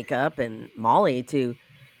Jacob and Molly to,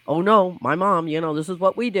 "Oh, no, my mom, this is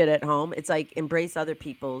what we did at home." It's like embrace other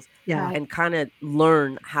people's yeah, Right. and kinda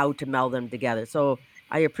learn how to meld them together. So,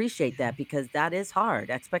 I appreciate that because that is hard,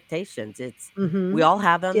 expectations. We mhm, all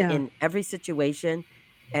have them yeah. in every situation,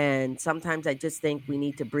 and sometimes I just think we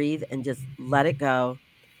need to breathe and just let it go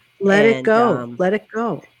and, Let it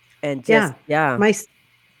go. just Yeah, yeah. my s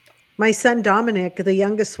my son Dominic, the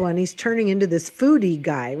youngest one, he's turning into this foodie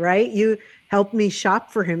guy, right? You helped me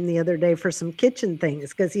shop for him the other day for some kitchen things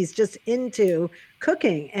because he's just into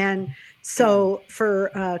cooking. And so for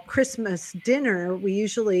Christmas dinner, we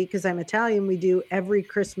usually, because I'm Italian, we do every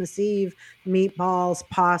Christmas Eve meatballs,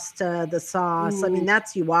 pasta, the sauce. I mean, Ooh.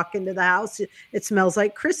 that's you walk into the house, it smells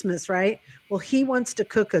like Christmas, right? Well, he wants to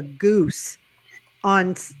cook a goose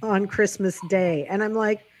on Christmas Day. And I'm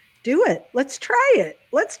like, do it. Let's try it.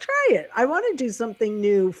 Let's try it. I want to do something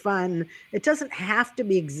new, fun. It doesn't have to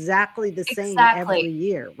be exactly the same Exactly. every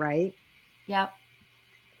year, right? Yep.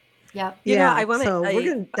 Yep. Yeah. I wanna So we're I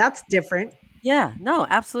going to, that's different. yeah, no,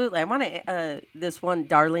 absolutely. I wanna, this one,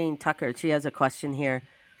 Darlene Tucker, she has a question here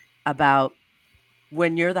about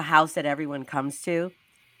when you're the house that everyone comes to,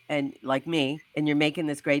 and like me, and you're making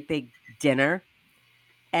this great big dinner,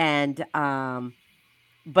 and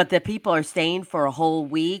but the people are staying for a whole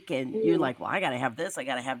week, and you're Ooh. like, well, I gotta have this, I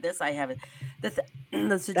gotta have this, I have it. The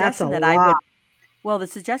That's a suggestion that I lot. would well, the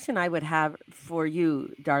suggestion I would have for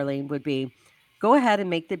you, Darlene, would be go ahead and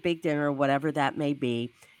make the big dinner, whatever that may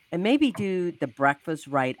be, and maybe do the breakfast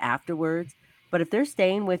right afterwards. But if they're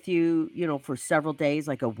staying with you, for several days,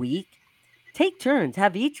 like a week, take turns.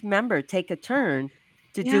 Have each member take a turn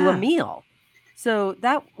to do a Yeah. meal. So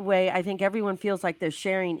that way, I think everyone feels like they're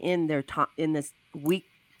sharing in their time in this week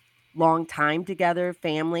long time together,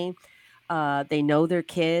 family. They know their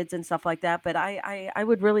kids and stuff like that. But I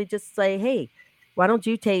would really just say, hey, why don't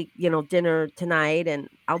you take dinner tonight, and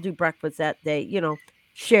I'll do breakfast that day.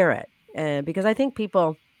 Share it, and because I think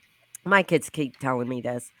people, my kids keep telling me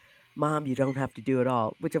this, Mom, you don't have to do it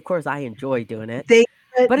all, which of course I enjoy doing it, They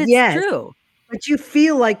but it's yes, true. but you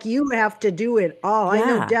feel like you have to do it all. I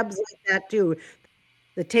know Yeah, Deb's like that too.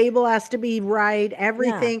 The table has to be right, yeah,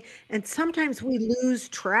 everything, and sometimes we lose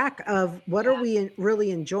track of what are Yeah, we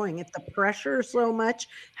really enjoying. If the pressure so much,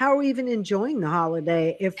 how are we even enjoying the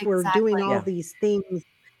holiday if we're doing exactly. all yeah. these things,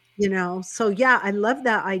 you know? So, yeah, I love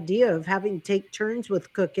that idea of having take turns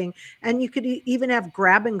with cooking, and you could even have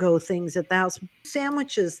grab and go things at the house,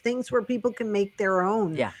 sandwiches, things where people can make their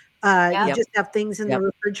own. Yeah. You Yep. Yep. just have things in the Yep.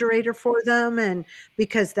 refrigerator for them, and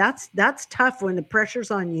because that's tough when the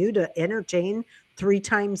pressure's on you to entertain 3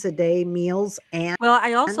 times a day meals, Well,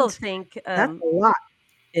 I also and think, that's a lot.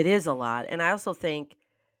 it is a lot, and I also think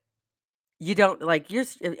you don't like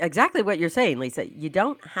exactly what you're saying, Lisa. You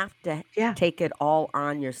don't have to Yeah, take it all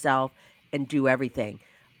on yourself and do everything,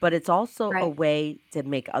 but it's also a Right. way to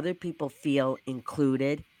make other people feel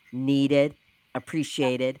included, needed, Yep.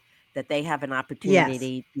 appreciated, that they have an yes,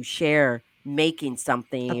 opportunity to share making a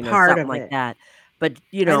something or part something of like it. that. But, I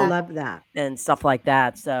Exactly. love that. and stuff like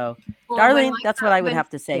that. So, Well, darling, that's what I would have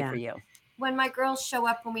to say for Yeah. you. when my girls show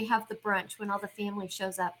up, when we have the brunch, when all the family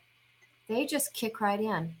shows up, they just kick right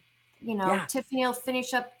in. Yeah. Tiffany will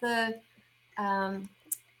finish up um,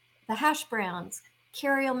 the hash browns.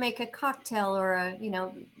 Carrie will make a cocktail or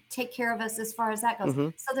take care of us as far as that goes.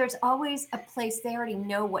 Mhm. So there's always a place they already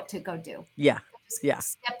know what to go do. Yeah. Just Yeah.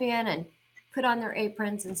 step in and put on their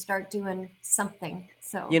aprons and start doing something.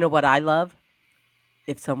 So, You know what I love?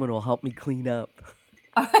 If someone will help me clean up.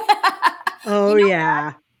 Oh, you know,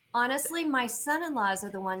 yeah. honestly, my son-in-laws are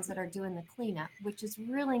the ones that are doing the cleanup, which is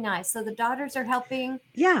really nice. So the daughters are helping,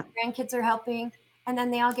 Yeah, grandkids are helping, and then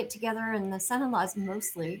they all get together, and the son-in-laws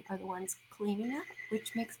mostly are the ones cleaning up,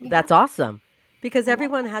 which makes me That's happy. awesome because I love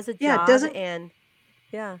everyone that. has a yeah, job doesn't and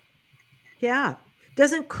yeah. yeah.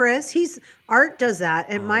 Doesn't Chris, Art does that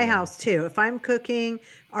at Oh, my yeah. house too. If I'm cooking,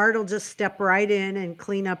 Art will just step right in and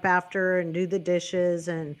clean up after and do the dishes,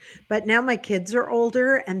 and but now my kids are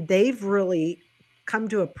older and they've really come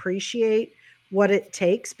to appreciate what it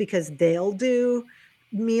takes because they'll do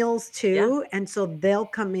meals Yeah. too, and so they'll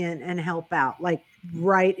come in and help out, like,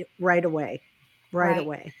 right away. Right Right.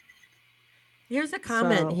 away. Here's a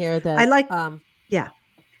comment So, here I that like yeah.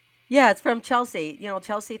 yeah, it's from Chelsea.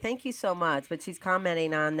 Chelsea, thank you so much. But she's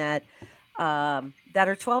commenting on that that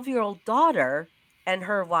her 12-year-old daughter and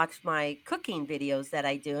her watch my cooking videos that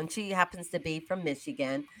I do. And she happens to be from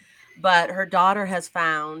Michigan. But her daughter has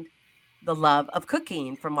found the love of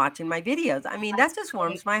cooking from watching my videos. I mean, that That's just great.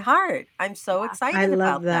 warms my heart. I'm so Yeah. I excited love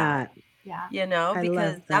about that, that. Yeah. I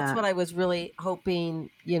because love that's what that. I was really hoping,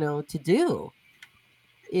 to do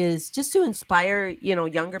is just to inspire,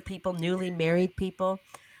 younger people, newly married people,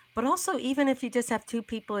 but also even if you just have two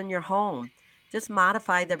people in your home, just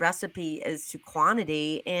modify the recipe as to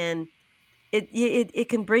quantity, and it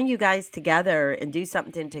can bring you guys together and do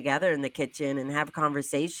something together in the kitchen and have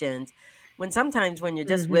conversations when sometimes when you're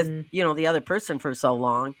just with, Mhm. the other person for so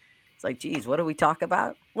long, it's like, geez, what do we talk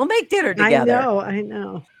about? We'll make dinner together. I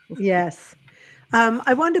know. Yes.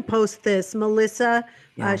 I wanted to post this. Melissa,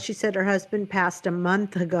 Yeah. she said her husband passed a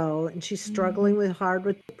month ago and she's struggling hard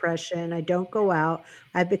with depression. I don't go out.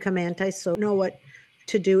 I've become antisocial. Know what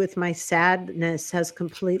to do with my sadness has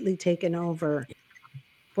completely taken over.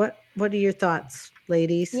 What are your thoughts,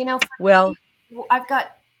 ladies? For Well, me, I've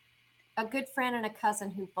got a good friend and a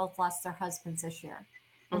cousin who both lost their husbands this year,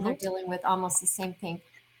 and they're mhm, dealing with almost the same thing.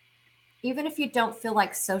 Even if you don't feel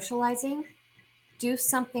like socializing, do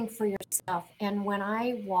something for yourself. And when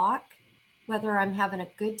I walk, whether I'm having a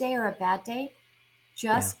good day or a bad day,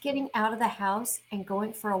 yeah. just getting out of the house and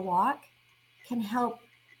going for a walk can help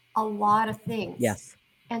a lot of things. Yes.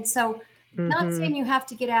 And so, not Mhm. saying you have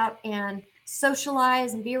to get out and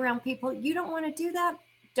socialize and be around people. You don't want to do that,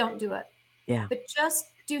 don't do it. Yeah. But just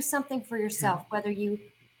do something for Yeah. yourself, whether you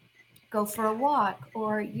go for a walk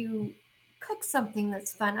or you cook something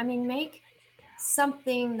that's fun. I mean, make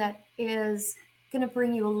something that is going to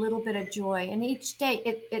bring you a little bit of joy. And each day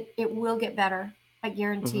it will get better, I Mhm.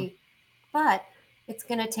 guarantee. But it's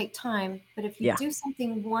going to take time. But if you Yeah. do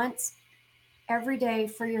something once every day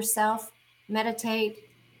for yourself, meditate,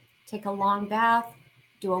 take a long bath,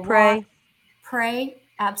 do a walk, Pray. pray,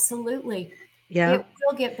 absolutely. Yeah. It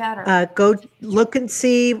will get better. Go look and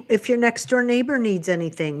see if your next door neighbor needs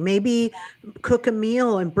anything. Maybe cook a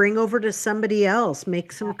meal and bring over to somebody else.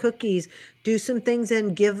 Make some cookies, do some things,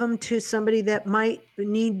 and give them to somebody that might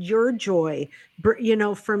need your joy.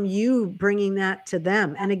 From you bringing that to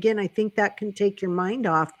them. And again, I think that can take your mind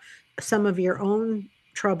off some of your own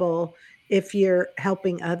trouble if you're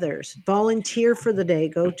helping others. Volunteer for the day.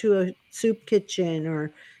 Go to a soup kitchen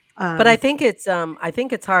or But um, I think it's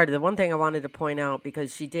hard. The one thing I wanted to point out,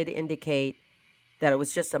 because she did indicate that it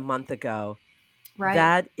was just a month ago, Right.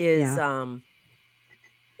 that is, yeah,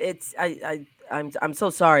 it's I'm so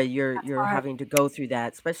sorry That's you're hard. having to go through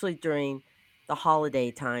that, especially during the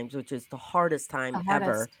holiday times, which is the hardest time The ever.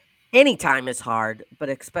 hardest. Any time is hard, but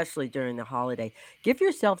especially during the holiday. Give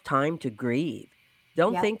yourself time to grieve.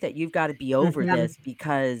 Don't Yep. think that you've got to be over mhm. this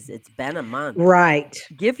because it's been a month. Right.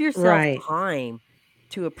 Give yourself Right. time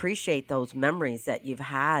to appreciate those memories that you've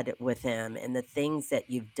had with him and the things that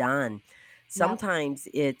you've done. Yep. Sometimes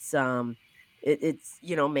it's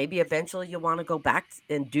maybe eventually you want to go back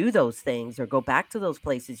and do those things or go back to those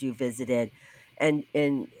places you visited,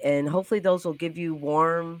 and hopefully those will give you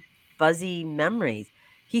warm fuzzy memories.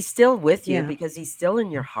 He's still with you Yeah. because he's still in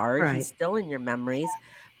your heart, he's Right. still in your memories,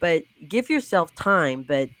 but give yourself time.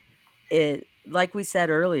 But it, like we said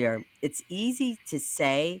earlier, it's easy to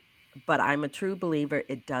say, but I'm a true believer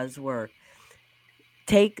it does work.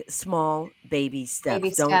 Take small baby Baby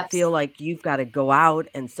steps. Don't steps. feel like you've got to go out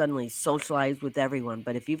and suddenly socialize with everyone.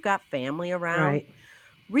 But if you've got family around,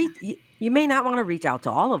 Right. you may not want to reach out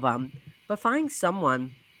to all of them, but find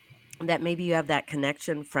someone that maybe you have that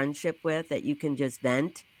connection, friendship with, that you can just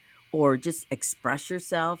vent or just express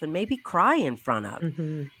yourself and maybe cry in front of.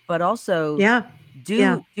 Mhm. But also Yeah.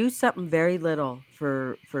 Yeah. do something very little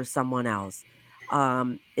for someone else.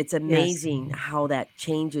 It's Yes. amazing how that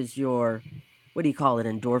changes your, what do you call it,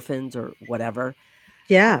 endorphins or whatever,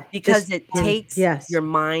 Yeah. because Just it in takes yes. your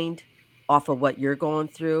mind off of what you're going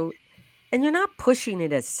through, and you're not pushing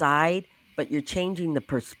it aside, but you're changing the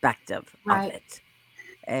perspective of Right. it.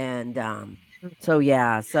 And Mhm. so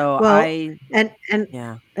yeah, so Well, I and and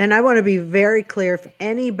yeah. and I wanna be very clear, if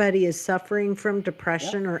anybody is suffering from Yep.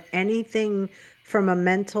 depression or anything from a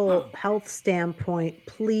mental health standpoint,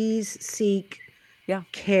 please seek Yeah.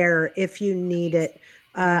 care if you need Please. it.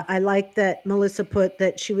 Yeah. I like that Melissa put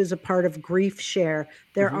that she was a part of Grief Share.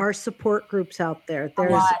 There Mhm. are support groups out there. A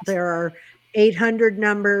lot. There are 800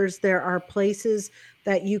 numbers. There are places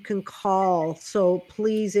that you can call. So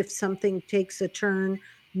please, if something takes a turn,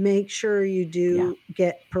 make sure you Yeah. do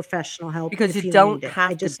get professional help Because you if you need don't it. I have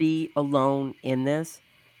to just be alone in this,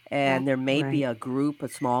 Yeah. and there may be right. a group, a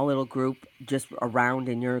small little group just around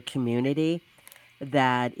in your community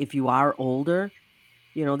that if you are older,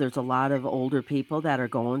 there's a lot of older people that are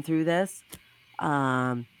going through this,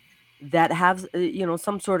 um, that have,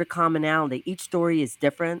 some sort of commonality. Each story is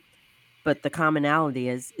different, but the commonality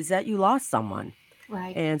is that you lost someone,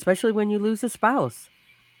 Right. and especially when you lose a spouse.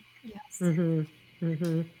 Yes. Mhm.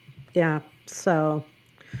 Mhm. Yeah. So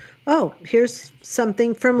oh, here's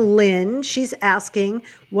something from Lynn. She's asking,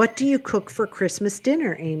 "What do you cook for Christmas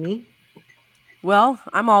dinner, Amy?" Well,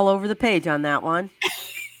 I'm all over the page on that one.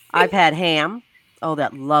 I've had ham. Oh,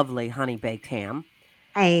 that lovely honey baked ham.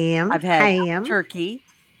 Ham, I've had ham. turkey.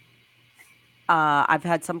 I've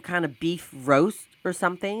had some kind of beef roast or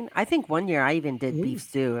something. I think one year I even did beef Ooh.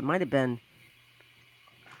 stew. It might have been,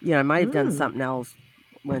 I might have done Mm. something else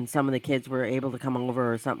when some of the kids were able to come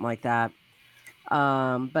over or something like that.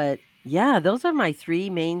 But yeah, those are my three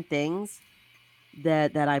main things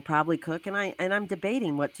that I probably cook, and I'm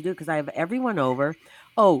debating what to do because I have everyone over.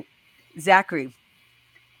 Oh, Zachary,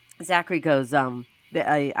 Zachary goes.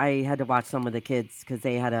 I had to watch some of the kids because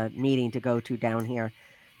they had a meeting to go to down here,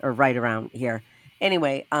 or right around here.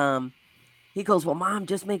 Anyway, he goes, "Well, mom,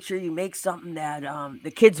 just make sure you make something that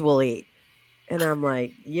the kids will eat." And I'm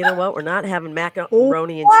like, "You know what? We're not having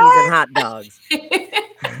macaroni and cheese and What? hot dogs."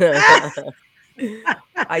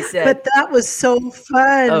 I said, But that was so "Oh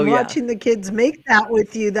fun yeah." watching the kids make that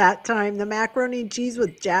with you that time, the macaroni and cheese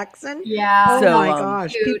with Jackson. Yeah. Oh That So my was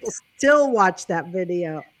gosh, cute. people still watch that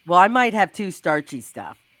video. well, I might have 2 starchy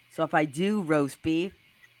stuff. So if I do roast beef,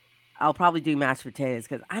 I'll probably do mashed potatoes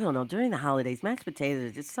because I don't know, during the holidays, mashed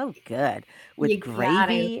potatoes are just so good with You got to.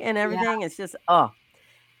 gravy and Yeah. everything. It's just, oh.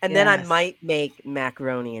 And then I Yes. might make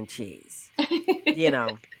macaroni and cheese, you know,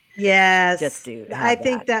 just Yes. to have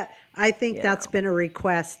that, I think you that's know. been a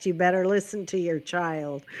request. You better listen to your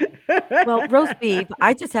child. Well, roast beef,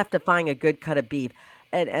 I just have to find a good cut of beef.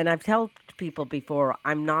 And I've told people before,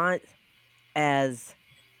 I'm not as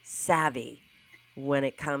savvy when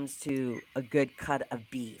it comes to a good cut of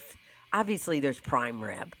beef. Obviously, there's prime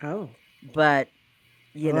rib. Oh. but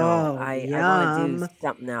Oh, I want to do yum.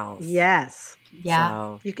 something else. Yes. Yeah.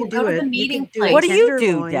 So, You can We'll go do to the it. You meeting can do a what do place. you do,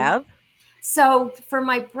 tenderloin. Deb? So for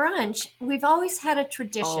my brunch, we've always had a Oh,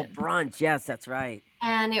 tradition, brunch. Yes, that's right.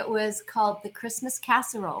 and it was called the Christmas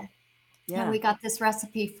casserole. And Yeah. we got this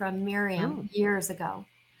recipe from Oh. Miriam years ago.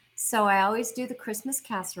 So I always do the Christmas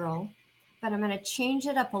casserole, but I'm going to change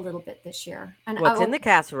it up a little bit this year. And I What's in will, the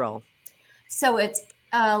casserole? so it's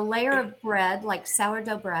a layer of bread, like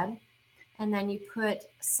sourdough bread, and then you put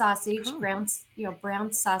sausage, Oh,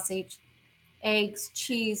 brown sausage, eggs,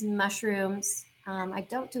 cheese, mushrooms. I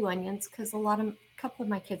don't do onions because a couple of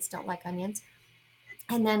my kids don't like onions.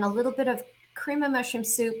 And then a little bit of cream of mushroom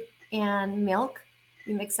soup and milk.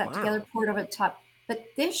 You mix that together, wow. pour it over the top. But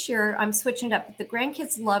this year I'm switching it up. The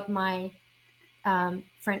grandkids love my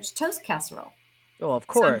French toast casserole, Oh, of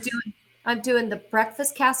so course. I'm doing the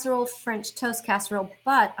breakfast casserole, French toast casserole,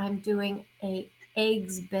 but I'm doing a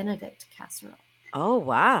eggs Benedict casserole. Oh,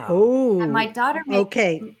 wow. And my Oh, daughter made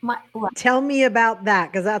okay. my well, Tell me about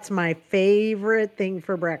that because that's my favorite thing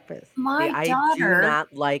for breakfast. See, my I do daughter.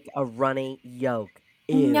 not like a runny yolk.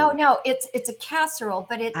 No, Ew. no, it's a casserole,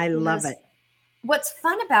 but it I love was it. what's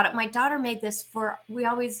fun about it. My daughter made this for we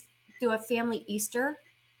always do a family Easter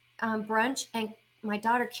brunch, and my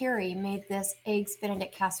daughter Carrie made this eggs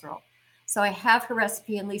Benedict casserole. So I have her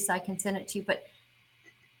recipe, and Lisa, I can send it to you. But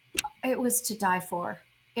it was to die for.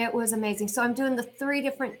 It was amazing. So I'm doing the three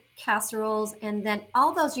different casseroles, and then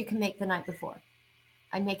all those you can make the night before.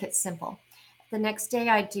 I make it simple. The next day,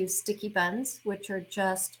 I do sticky buns, which are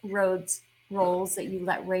just Rhodes rolls that you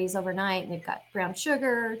let raise overnight. And they've got brown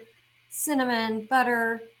sugar, cinnamon,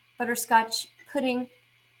 butter, butterscotch pudding,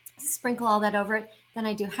 sprinkle all that over it. Then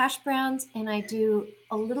I do hash browns, and I do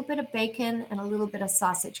a little bit of bacon and a little bit of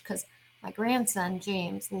sausage because my grandson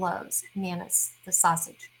James loves the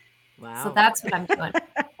sausage. So Wow. that's what I'm doing.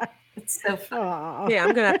 It's so fun. Oh, Okay,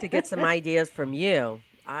 I'm gonna have to get some ideas from you.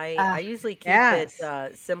 I Uh, usually keep it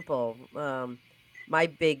yes. simple. My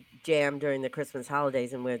big jam during the Christmas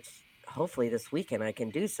holidays, in which hopefully this weekend I can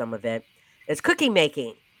do some of it, is cookie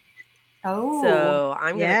making. oh, So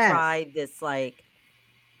I'm gonna Yes. try this like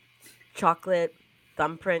chocolate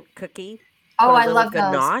thumbprint cookie. oh, Put a I little love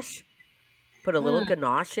those. ganache. Put a little Mm.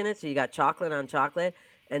 ganache in it, so you got chocolate on chocolate,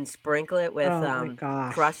 and sprinkle it with Oh my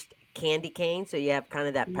gosh. crushed candy cane, so you have kind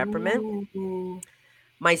of that peppermint. Ooh.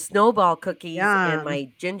 My snowball cookies and Yum. my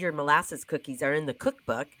ginger molasses cookies are in the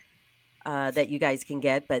cookbook that you guys can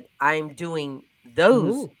get, but I'm doing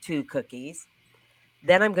those Oh. two cookies.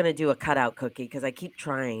 Then I'm going to do a cutout cookie because I keep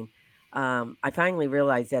trying. I finally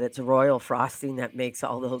realized that it's royal frosting that makes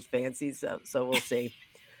all those fancy, so we'll see.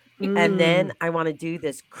 And then Mm. I want to do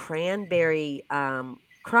this cranberry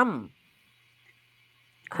crumb.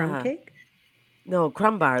 Crumb Uh, cake? no,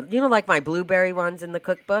 crumb bar. Like my blueberry ones in the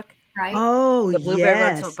cookbook? Right? Oh, The blueberry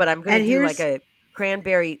ones, yes. but I'm gonna And do like here's a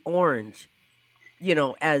cranberry orange,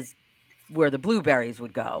 as where the blueberries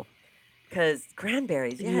would go. Because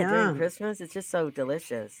cranberries, yeah, during yum. Christmas, it's just so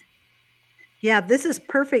delicious. Yeah, this is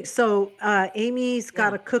perfect. So, Amy's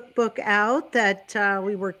got Yeah. a cookbook out that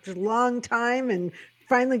we worked a long time and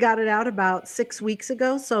finally got it out about 6 weeks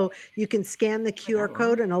ago. So you can scan the For that QR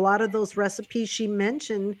code, long? and a lot of those recipes she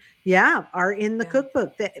mentioned, yeah, are in the Yeah.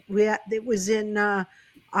 cookbook. It was in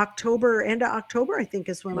October, end of October, I think,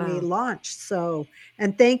 is when we Wow. launched. So,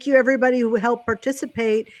 and thank you everybody who helped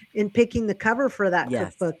participate in picking the cover for that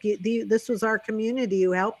Yes. cookbook. This was our community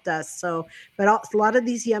who helped us. So, but a lot of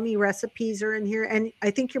these yummy recipes are in here, and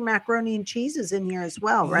I think your macaroni and cheese is in here as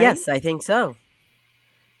well, right? Yes, I think so.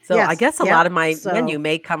 So I Yes. guess a lot Yep. of my menu So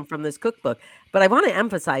may come from this cookbook, but I want to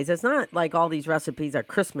emphasize it's not like all these recipes are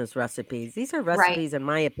Christmas recipes. These are Right. recipes, in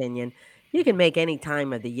my opinion, you can make any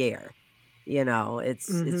time of the year. It's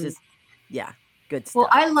mhm. just yeah, good Well,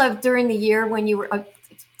 stuff. I love during the year when you were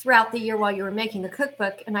throughout the year while you were making the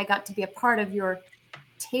cookbook, and I got to be a part of your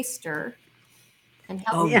taster and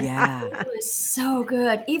help. Oh Yeah. yeah. It was so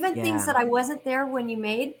good. Even things Yeah. that I wasn't there when you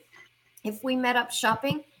made. If we met up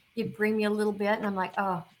shopping, you'd bring me a little bit, and I'm like,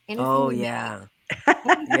 oh, Oh yeah.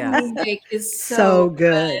 anything Yes. you make is So so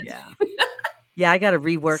good. good. Yeah. Yeah, I gotta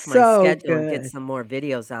rework my So schedule and get good. some more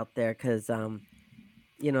videos out there because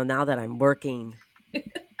now that I'm working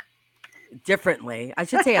differently, I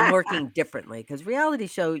should say I'm working differently because reality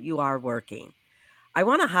show you are working. I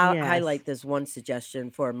want to Yes. highlight this one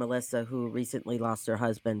suggestion for Melissa who recently lost her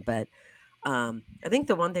husband, but I think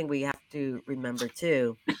the one thing we have to remember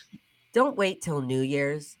too, don't wait till New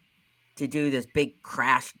Year's to do this big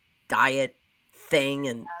crash diet thing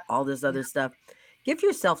and all this Yeah. other stuff. Give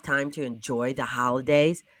yourself time to enjoy the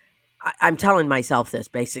holidays. I'm telling myself this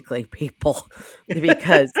basically, people,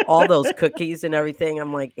 because all those cookies and everything,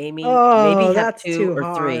 I'm like, Amy, maybe Oh, have that's 2 too or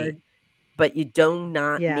 3, hard. but you do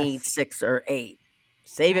not need Yes. 6 or 8.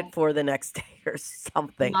 Save it Right. for the next day or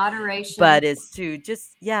something. Moderation. But it's to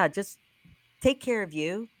just, yeah, just take care of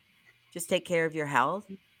you. Just take care of your health.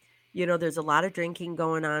 There's a lot of drinking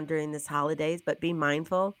going on during this holidays, but be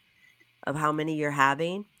mindful of how many you're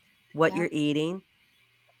having, what Yep. you're eating.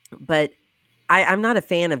 But I'm not a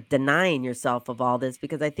fan of denying yourself of all this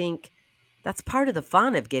because I think that's part of the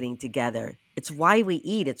fun of getting together. It's why we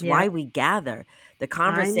eat, it's why Yep. we gather, the I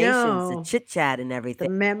conversations, the know. chit chat and The everything.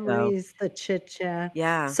 So, memories, the chit chat.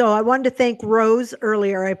 yeah. So I wanted to thank Rose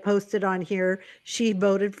earlier. I posted on here. She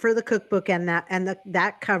voted for the cookbook and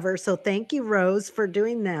that cover. So thank you, Rose, for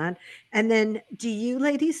doing that. And then do you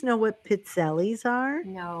ladies know what pizzelles are? I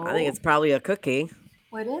think No. it's probably a cookie.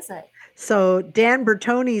 What is it? So Dan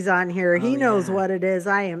Bertoni's on here. Oh, He knows yeah. what it is.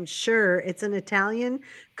 I am sure it's an Italian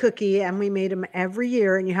cookie, and we made them every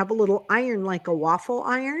year. And you have a little iron, like a waffle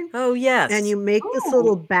iron, Oh, and yes. you make this Oh,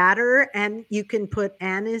 little batter, and you can put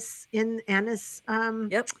anise,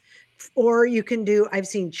 Yep. or you can do. I've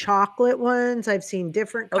seen chocolate ones. I've seen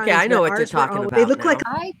different Okay, kinds, I know but what you're ours were talking always. They about look like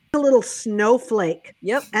now. I a little snowflake,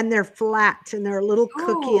 Yep. and they're flat, and they're a little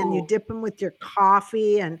cookie, and you ooh. dip them with your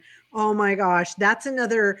coffee, and oh my gosh, that's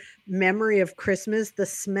another memory of Christmas, the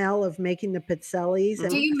smell of making the pizzelles, and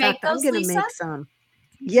Do Mhm. you in make fact, I'm those, gonna Lisa? make some.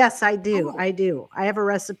 Yes, I do, Oh, I do. I have a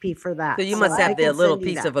recipe for So that, you I so must I have love. the can little send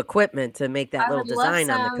you piece that. of equipment to make that I little would love design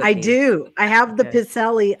on the some. I cookie. do. I have the Okay.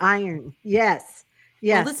 Pizzelli iron. Yes.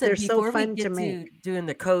 Well, Yes, listen, they're so before we fun to get make. to doing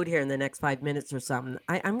the code here in the next 5 minutes or something,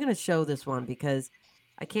 I'm going to show this one because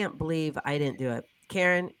I can't believe I didn't do it.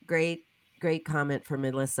 Karen, great comment from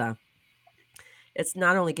Melissa. It's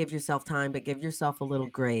not only give yourself time, but give yourself a little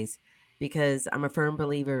grace because I'm a firm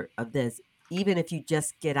believer of this. Even if you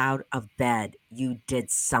just get out of bed, you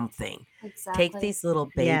did something. Take Exactly. these little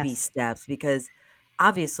baby Yes. steps because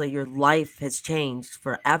obviously your life has changed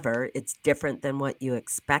forever. It's different than what you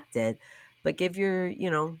expected, but give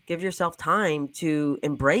yourself time to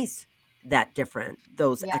embrace that different,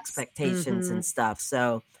 those Yes. expectations and Mhm. stuff.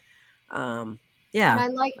 So, um, And yeah, I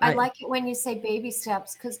I, like it when you say baby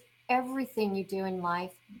steps because everything you do in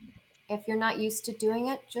life, if you're not used to doing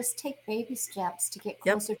it, just take baby steps to get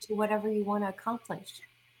yep, closer to whatever you want to accomplish.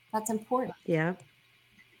 That's important. Yeah.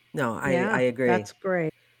 no, I Yeah. agree. That's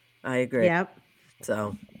great. I agree. Yep.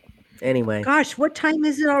 So, anyway. Gosh, what time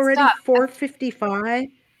is it Good already? stuff. 4:55?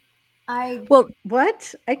 I Well,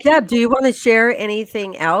 What? I can't Deb, do you wanna share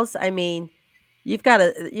anything else? I mean, you've got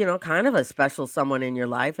kind of a special someone in your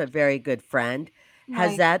life, a very good friend.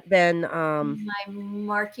 Has my that been, my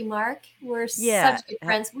Marky Mark. We're yeah, such good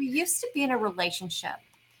friends. We used to be in a relationship,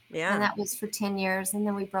 and yeah, that was for 10 years, and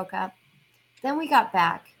then we broke up. Then we got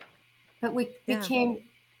back, but we yeah, became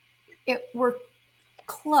we're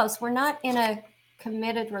close. We're not in a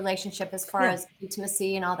committed relationship as far yeah. as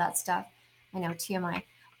intimacy and all that stuff. I know TMI.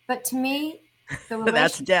 But to me, the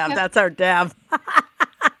That's Deb, relationship that's our Deb.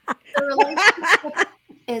 the relationship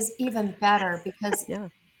is even better because Yeah,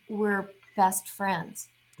 we're best friends.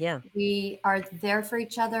 yeah. We are there for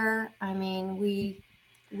each other. I mean, we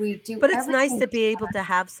do But it's nice everything to be able together. to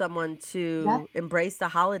have someone Yep, to embrace the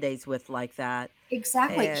holidays with like that,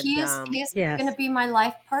 exactly. and, He is going Yes. to be my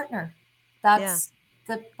life partner. yeah, That's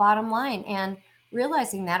the bottom line. And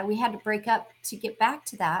realizing that we had to break up to get back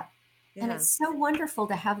to that. And yeah. it's so wonderful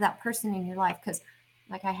to have that person in your life because,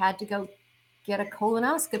 like, I had to go get a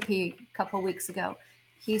colonoscopy a couple weeks ago.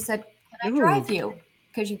 He said, "Can I Ooh. drive you?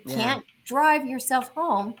 Because you Yeah. can't drive yourself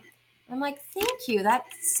home." I'm like, "Thank you. That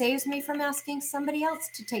saves me from asking somebody else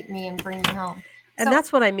to take me and bring me home." And So,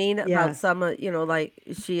 that's what I mean about Yes. some, like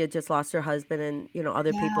she had just lost her husband and,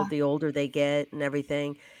 other people, yeah, the older they get and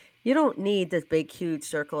everything. You don't need this big, huge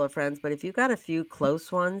circle of friends, but if you've got a few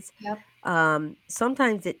close ones, yep,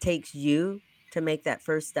 sometimes it takes you to make that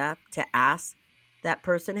first step to ask that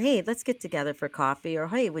person, hey, let's get together for coffee, or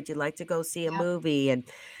hey, would you like to go see a yep, movie?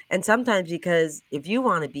 And sometimes because if you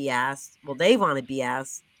want to be asked, well, they want to be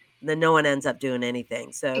asked, then no one ends up doing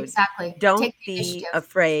anything. So exactly. don't Take the be initiative.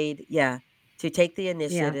 afraid, yeah, to take the Yeah.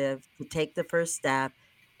 initiative, to take the first step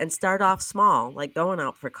and start off small, like going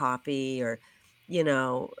out for coffee or,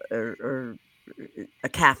 or a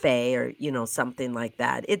cafe or, something like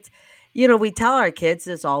that. We tell our kids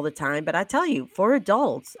this all the time, but I tell you, for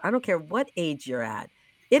adults, I don't care what age you're at,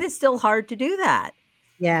 it is still hard to do that.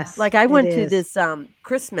 Yeah. Yes, Like I it went to is. this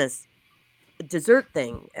Christmas dessert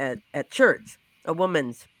thing at church, a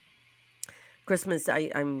woman's Christmas.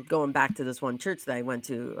 I'm going back to this one church that I went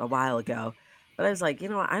to a while ago, but I was like,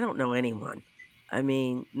 I don't know anyone. I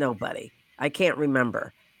mean, nobody. I can't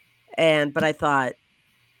remember. But I thought,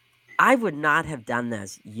 I would not have done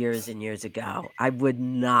this years and years ago. I would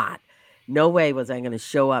not. No way was I gonna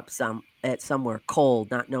show up at somewhere cold,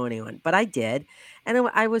 not know anyone, but I did, and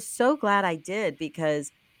I was so glad I did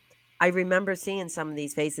because I remember seeing some of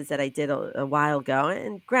these faces that I did a while ago,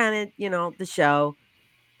 and granted, the show,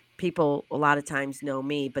 people a lot of times know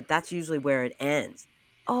me, but that's usually where it ends.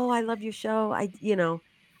 "Oh, I love your show."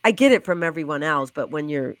 I get it from everyone else, but when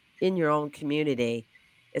you're in your own community,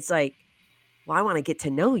 it's like, "Well, I wanna get to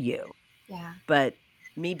know you." Yeah. But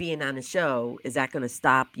me being on a show, is that gonna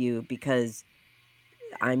stop you because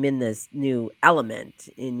I'm in this new element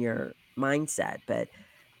in your mindset? But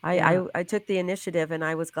I Yeah. I I took the initiative and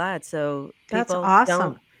I was glad. So That's people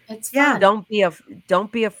awesome. It's Yeah. fun.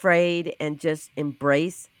 don't be afraid and just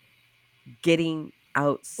embrace getting Well,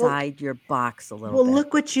 outside your box a little well, bit.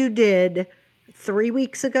 look what you did 3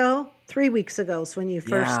 weeks ago. 3 weeks ago is when you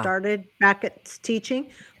first Yeah. started back at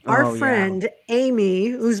teaching. Our Oh, yeah. friend Amy,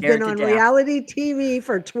 who's been Scared to on death. reality TV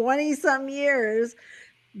for 20 some years,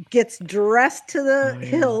 gets dressed to the Oh, yeah.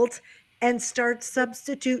 hilt and starts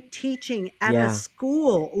substitute teaching at a Yeah.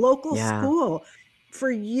 school, local Yeah. school. For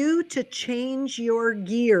you to change your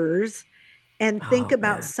gears and think Oh,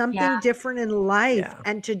 about man. Yeah. something different in life Yeah.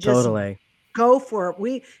 and to just Totally. go for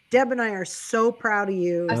it. Deb and I are so proud of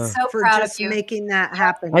you I'm Ugh. so for proud of just you. making that Yep.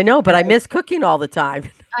 happen I know, but I because miss cooking all the time.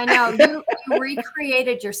 I know you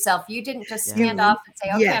recreated yourself. You didn't just stand Yeah. off and say,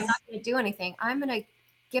 "Okay, I'm not yes, going to do anything. I'm going to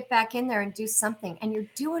get back in there and do something." And you're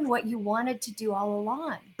doing what you wanted to do all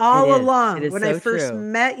along. It all is. It along is when I so first true.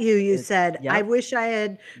 met you, you It's said, I Yep. wish I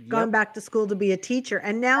had gone Yep. back to school to be a teacher.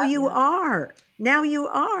 And now Yep. you Yep. are. Now you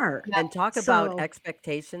are. Yep. And talk about So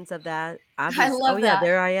expectations of that. I Oh, love yeah, that.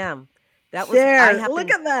 there I am. I there, look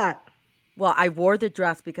happened at that. well, I wore the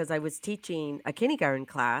dress because I was teaching a kindergarten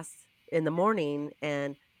class in the morning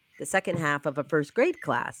and the second half of a first grade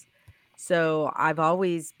class. So I've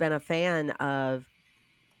always been a fan of,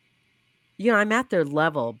 I'm at their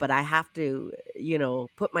level, but I have to,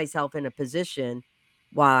 put myself in a position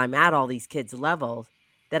while I'm at all these kids' levels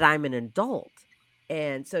that I'm an adult.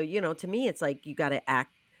 And so, to me, it's like you got to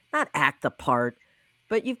not act the part,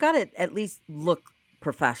 but you've got to at least look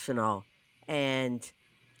professional and,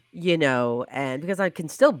 and because I can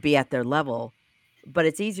still be at their level, but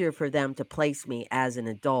it's easier for them to place me as an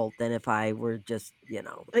adult than if I were just,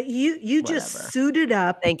 But you just whatever. suited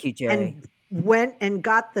up Thank you, Jay. and went and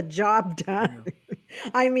got the job done.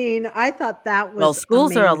 Yeah. I mean, I thought that Well, was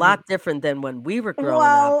schools are a amazing. lot different than when we were growing up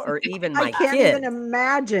Well, or even I my can't even kids.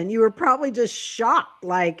 imagine. You were probably just shocked,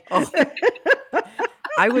 like, Oh,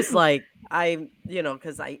 I was like,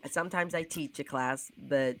 because I sometimes I teach a class,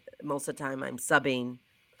 but most of the time I'm subbing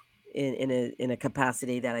in a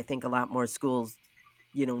capacity that I think a lot more schools,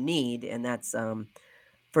 need, and that's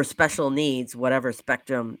for special needs, whatever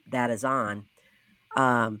spectrum that is on.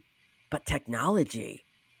 Um, but technology,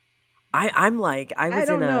 I'm like, I I was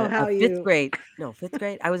in don't know a how fifth you grade, no, fifth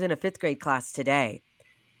grade. I was in a fifth grade class today,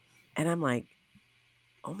 and I'm like,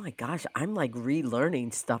 oh my gosh, I'm like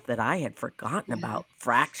relearning stuff that I had forgotten Yeah. about.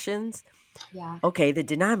 Fractions. Yeah. Okay, the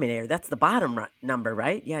denominator, that's the bottom number,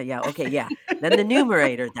 right? Yeah, yeah. Okay, yeah. Then the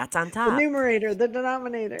numerator, that's on the top. numerator, the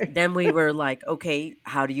denominator. Then we were like, okay,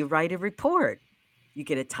 how do you write a report? You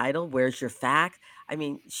get a title, where's your fact? I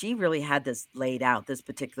mean, she really had this laid out. This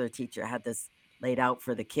particular teacher had this laid out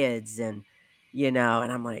for the kids and and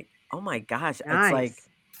I'm like, "Oh my gosh." It's like, Nice.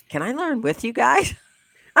 "Can I learn with you guys?"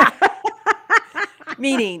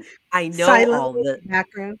 Meaning, I know all Silently in the the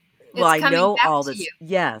background. well, It's I coming know back all to you. this.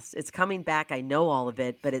 Yes, it's coming back. I know all of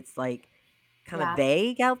it, but it's like kind of Yeah.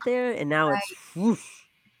 vague out there, and now it's Right. whoosh.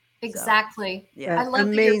 So, Exactly. I yeah, love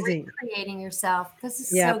that you're Amazing. recreating yourself. This is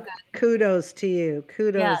so Yep. good. Kudos to you.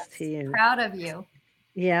 Kudos to Yes. you. Proud of you.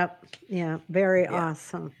 Yep. Yeah. Very yeah.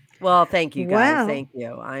 awesome. Well, thank you guys. Well, Thank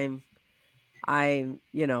you. I'm,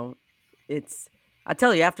 it's I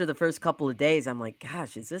tell you, after the first couple of days, I'm like,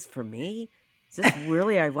 gosh, is this for me? Is this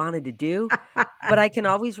really I wanted to do? But I can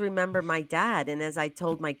always remember my dad. And as I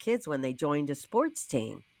told my kids when they joined a sports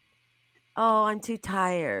team, oh, I'm too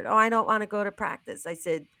tired. Oh, I don't want to go to practice. I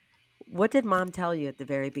said, what did mom tell you at the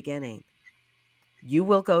very beginning? You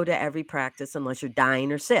will go to every practice unless you're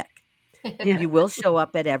dying or sick. yeah, You will show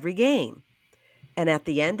up at every game. And at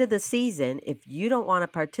the end of the season, if you don't want to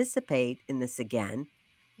participate in this again,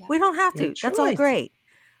 Yeah. we don't have your to. That's all choice, great.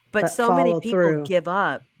 But but so many follow people through. give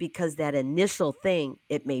up because that initial thing,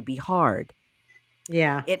 it may be hard.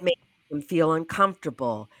 Yeah. It may make them feel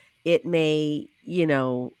uncomfortable. It may,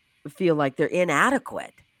 feel like they're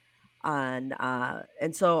inadequate. And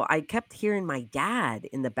so I kept hearing my dad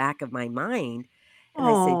in the back of my mind, and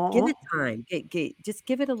I said, "Give Oh, it time. Just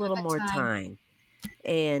give it a Give little it more time. time."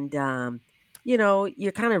 and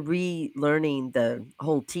you're kind of relearning the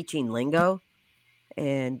whole teaching lingo,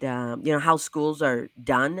 and how schools are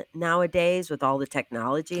done nowadays with all the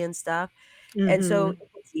technology and stuff. And so Mhm.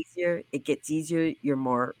 it gets easier, you're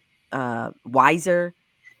more wiser,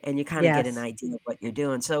 and you kind of get an Yes. idea of what you're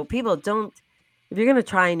doing. So people don't if you're going to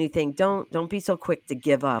try a new thing, don't be so quick to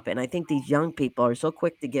give up. And I think these young people are so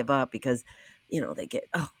quick to give up because they get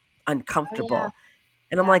Oh yeah, uncomfortable.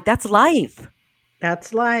 And I'm yeah. like, that's life.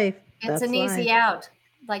 That's life. It's That's an life. easy out.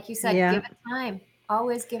 Like you said, give Yeah. it time.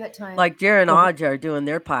 Always give it time. Like Jer and Well, Audra are doing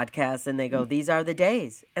their podcast, and they go, "These are the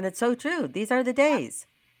days," and it's so true. These are the days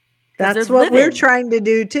because they're that's what we're living. trying to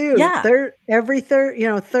do too. Yeah,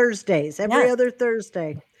 Thursdays, every yes, other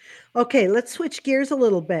Thursday. Okay, let's switch gears a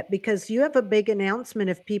little bit because you have a big announcement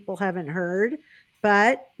if people haven't heard.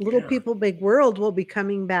 But Little yeah. People Big World will be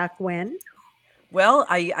coming back when? Well,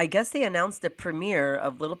 I guess they announced the premiere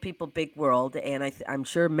of Little People Big World, and I'm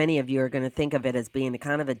sure many of you are going to think of it as being a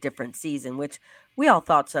kind of a different season, which we all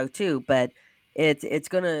thought so too. But it's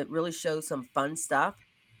going to really show some fun stuff.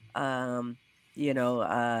 Um,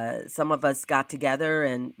 some of us got together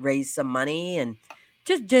and raised some money, and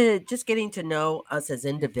just getting to know us as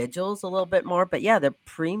individuals a little bit more. But yeah, the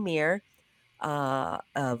premiere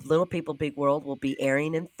of Little People Big World will be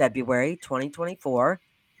airing in February 2024.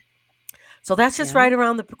 So that's just Yeah. right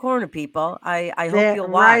around the corner, people. I hope They're you'll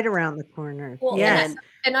watch. right around the corner. Well, Yes. And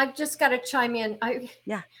and I've just got to chime in.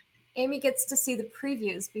 yeah, Amy gets to see the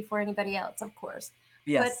previews before anybody else, of course.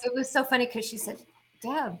 But yes. it was so funny because she said,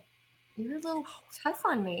 "Deb, you're a little tough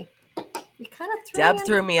on me. You kind of threw me Deb under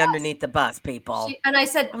threw the me bus." underneath the bus, people. And I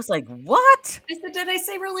said, I was like, "What?" "Did I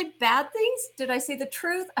say really bad things? Did I say the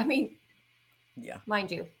truth? I mean, Yeah. mind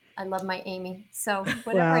you, I love my Amy. So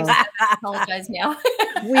whatever I said, Well, I apologize now."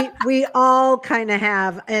 we all kind of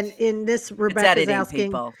have, and in this It's Rebecca's editing, asking,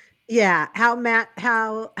 people. yeah, how's Matt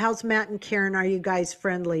and Karen, are you guys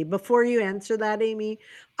friendly? Before you answer that, Amy,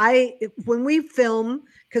 I when we film,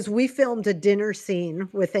 because we filmed a dinner scene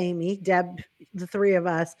with Amy, Deb, the three of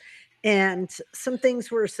us, and some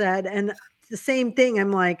things were said, and the same thing,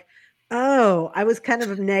 I'm like, oh, I was kind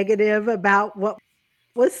of negative about what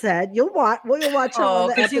was said. You'll watch all Oh,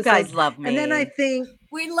 the because you episodes, guys love and then I me. think,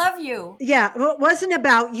 We love you. yeah, well, it wasn't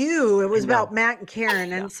about you, it I was about know. Matt and Karen,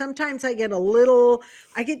 Yeah. and sometimes I get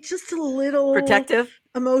just a little Protective?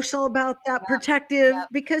 emotional about that, Yeah, protective, yeah,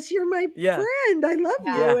 because you're my Yeah. friend, I love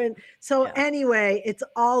yeah. you, Yeah. and so, Yeah. anyway, it's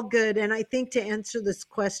all good, and I think to answer this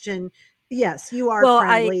question, yes, you are Well,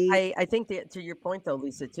 friendly. I think that to your point though,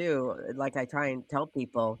 Lisa, too, like I try and tell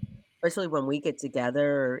people, especially when we get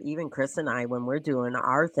together, or even Chris and I, when we're doing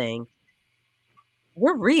our thing,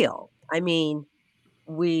 we're real. I mean,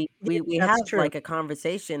 Yeah, we that's have true. like a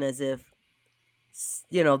conversation as if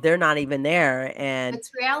they're not even there, and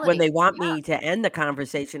It's when reality. they want Yeah, me to end the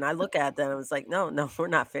conversation, I look at them and it's like, "No, no, we're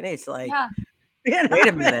not finished." Like, yeah. You're "Wait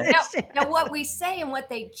a not minute." Now, finished. now, what we say and what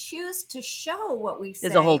they choose to show what we It's a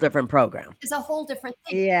say whole different program. is a whole different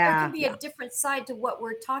thing. There can Yeah. be a Yeah. different side to what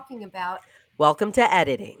we're talking about Welcome to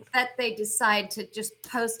editing. that they decide to just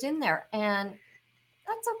post in there, and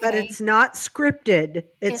that's But okay. it's not scripted.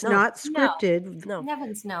 It's It's No, not no, scripted. no.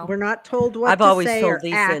 Nevins, no. We're not told I've what to always say told or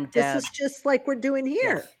Lisa and act. This Deb. is just like we're doing Yeah.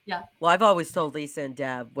 here. Yeah, Well, I've always told Lisa and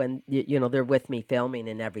Deb when they're with me filming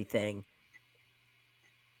and everything.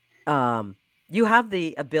 Um, you have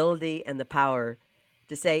the ability and the power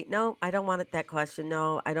to say, "No, I don't want it that question.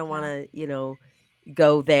 No, I don't want yeah, to,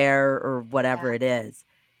 go there or yeah, whatever it is."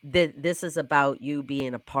 This is about you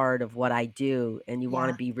being a part of what I do, and you want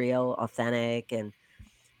to yeah. be real, authentic, and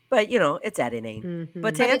but it's editing. But to Mhm.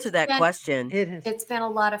 But answer it's that been question, It is. it's been a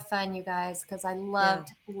lot of fun, you guys, because I yeah,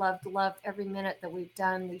 loved every minute that we've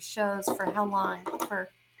done these shows for how long? For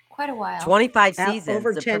quite a while. 25 Out seasons.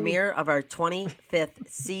 over The 10. premiere of our 25th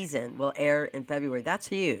season will air in February. That's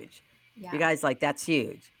huge. You Yeah, guys, like, that's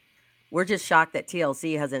huge. We're just shocked that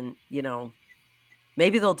TLC hasn't,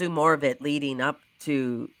 maybe they'll do more of it leading up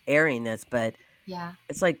to airing this, but yeah.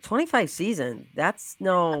 it's like 25 seasons. That's That's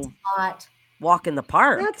no a lot. walk in the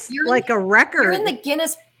park. That's You're in like a you're in the record.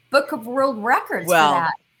 Guinness Book of World Records for Well,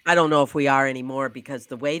 that. I don't know if we are anymore because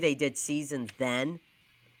the way they did seasons then,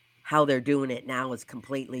 how they're doing it now is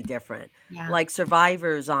completely different. Yeah, Like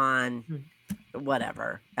Survivor's on Mm.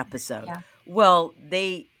 whatever episode. yeah, Well,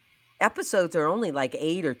 they episodes are only like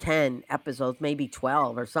 8 or 10 episodes, maybe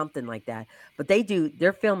 12 or something like that. But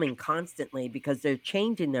they're filming constantly because they're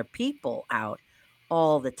changing their people out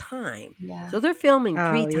all the time. yeah, So they're filming Oh,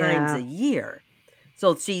 3 times a yeah. year.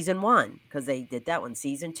 So season 1 cuz they did that one,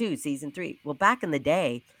 season 2, season 3. Well, back in the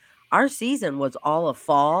day, our season was all of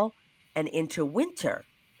fall and into winter.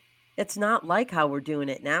 It's not like how we're doing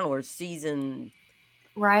it now, where season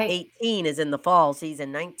Right. 18 is in the fall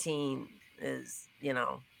season, 19 is, in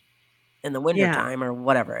the Yeah. wintertime or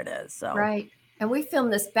whatever it is. So, Right. And we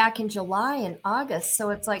filmed this back in July and August, so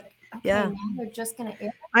it's like, okay, yeah. now they're just going to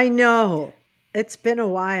air. I know. It's been a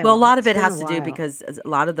Well, a while. lot of It's it been a has to do while. because a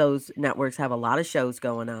lot of those networks have a lot of shows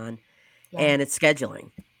going on Yeah, and it's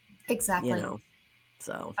scheduling, you exactly. know.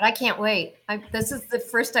 So, But I can't wait. This is the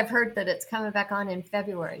first I've heard that it's coming back on in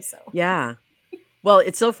February. So, yeah. Well,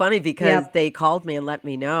 it's so funny because Yep. they called me and let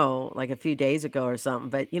me know like a few days ago or something.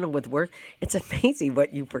 But with work, it's amazing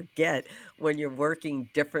what you forget when you're working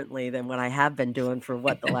differently than what I have been doing for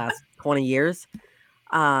the last 20 years.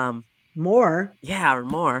 Um, More. yeah, or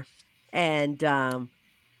more. And and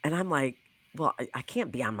I'm like, well, I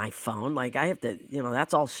can't be on my phone. Like I have to,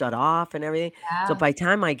 that's all shut off and everything. So yeah, by the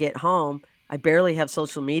time I get home, I barely have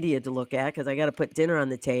social media to look at because I got to put dinner on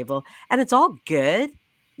the table, and it's all good,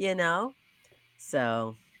 you know.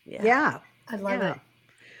 So yeah. Yeah. I love Yeah. it.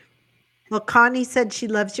 Well, Connie said she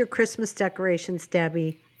loves your Christmas decorations,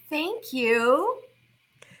 Debbie. Thank you.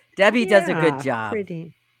 Debbie does a good Yeah, job.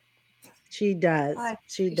 pretty. She does. I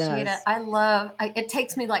She appreciate it. does. It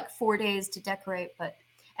takes me like 4 days to decorate,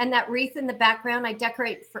 and that wreath in the background, I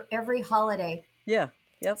decorate for every holiday. Yeah.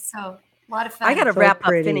 Yep. So, a lot of I got fun. to So wrap up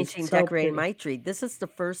pretty. finishing So decorating pretty. my tree. This is the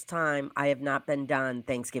first time I have not been done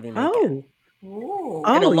Thanksgiving weekend Oh. Ooh.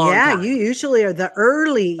 in a Oh, long yeah. You time. usually are the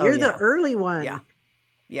early. Oh You're the yeah. early Yeah. one.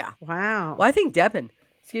 Yeah. Wow. Well, I think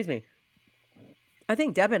excuse me. I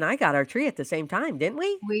think Deb and I got our tree at the same time, didn't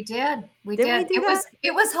we? We did. We Didn't we did. do It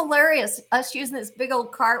that? was hilarious. Us using this big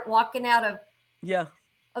old cart walking out Yeah.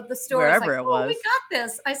 of the store. It's like, Wherever it oh, we was. got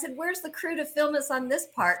this. I said, where's the crew to film us on this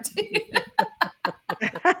part?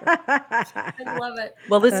 I love it.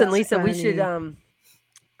 Well, I listen, love That's it. Lisa, we should funny.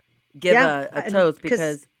 give Yeah. a And toast because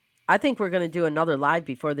because I think we're going to do another live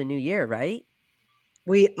before the new year, right?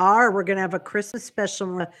 we're going to have a Christmas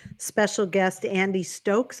special, special guest, Andy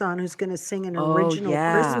Stokes, on, who's going to sing an Oh, original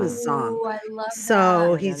yeah. Christmas song. Ooh, I love that. So Oh,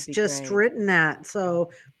 that'd he's be just great. written that.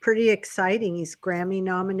 So pretty exciting. He's Grammy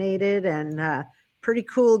nominated and pretty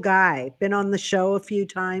cool guy. Been on the show a few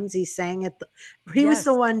times. He sang he was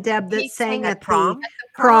the Yes. one, Deb, that He sang sang at At at the prom? the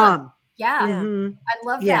prom. prom. Yeah, Yeah. Hmm. I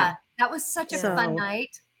love Yeah. that. That was such a Yeah. fun So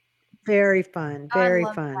night. very fun. I Very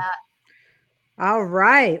love fun. that. All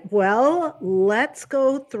right. Well, let's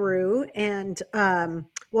go through and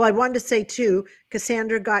well, I wanted to say too,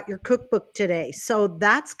 Cassandra got your cookbook today. So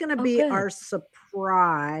that's going to Oh, be good. our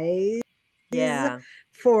surprise Yeah.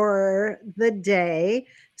 for the day.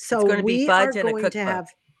 It's So going to be we are fudge and a going to cookbook. have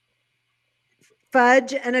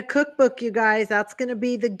fudge and a cookbook, you guys. That's going to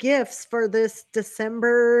be the gifts for this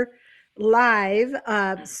December live.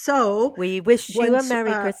 So We wish you a once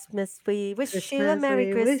Merry Christmas. We wish you a Christmas, Merry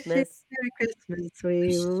we wish you Christmas. Merry Christmas. We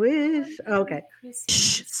Wish you wish. a Okay. Merry Christmas.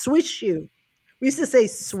 Shh, swish you. We used to say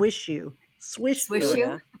swish you. Swish Swish Oh,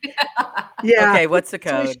 you. you. yeah. Yeah. Okay. What's the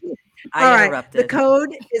Swish code? you. I All right. The interrupted.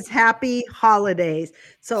 code is happy holidays.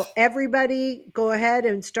 So everybody go ahead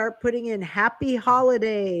and start putting in happy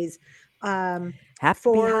holidays um, Happy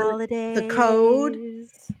for the code.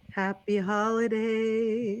 holidays. Happy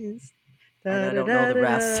holidays. And Da, I da, don't know da, the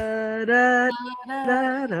rest. da, da, Da-da.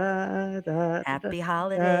 da, da, da, da, Happy da,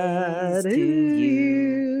 holidays to to you.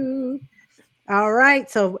 you. All right.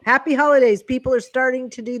 So happy holidays. People are starting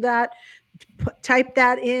to do that. Type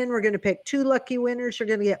that in. We're going to pick two lucky winners. You're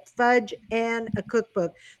going to get fudge and a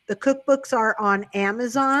cookbook. The cookbooks are on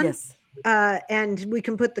Amazon. Yes. And we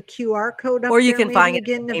can put the QR code Or up you there, can find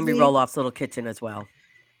maybe it again, at Amy Naveed. Roloff's Little Kitchen as well.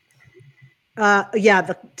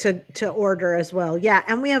 Yeah, to order as well. Yeah,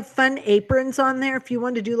 and we have fun aprons on there if you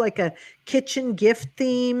want to do like a kitchen gift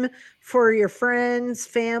theme for your friends,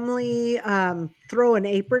 family. Throw an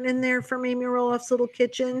apron in there from Amy Roloff's Little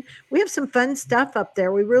Kitchen. We have some fun stuff up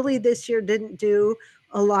there. We really this year didn't do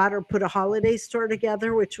a lot or put a holiday store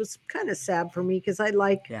together, which was kind of sad for me because I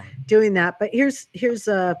like Yeah. doing that. But here's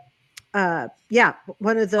a yeah,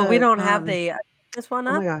 one of Well, we the don't have the this one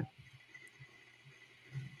oh my up? god.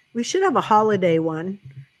 We should have a holiday one.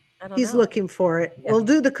 I don't He's know. looking for it. Yeah. We'll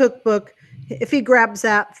do the cookbook. If he grabs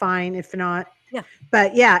that, fine. If not, Yeah.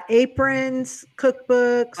 but yeah, aprons,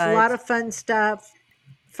 cookbooks, a lot Fudge. of fun stuff.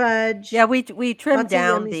 Fudge, Yeah, we trimmed lots of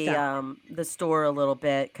down yummy stuff. the store a little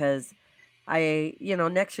bit because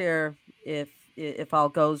next year if all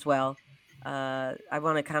goes well, I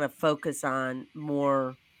want to kind of focus on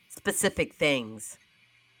more specific things.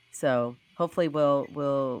 So hopefully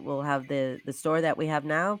we'll have the store that we have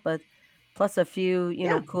now, but plus a few,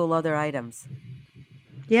 Yeah, cool other items.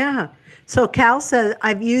 yeah. So Cal says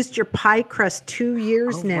I've used your pie crust 2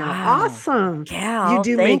 years Oh now. wow. Awesome. You Cal,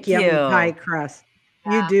 do make thank yummy pie you. crust.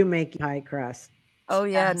 You Yeah, do make pie crust. Oh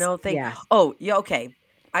she yeah, does. no thank. Yes. Oh, yeah, okay.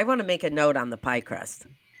 I want to make a note on the pie crust.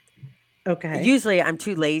 Okay. Usually, I'm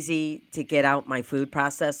too lazy to get out my food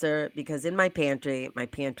processor because in my pantry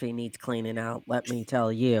needs cleaning out, let me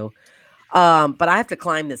tell you. But I have to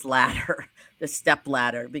climb this ladder, the step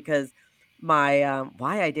ladder, because my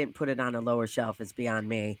why I didn't put it on a lower shelf is beyond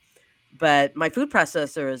me. But my food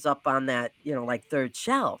processor is up on that, like third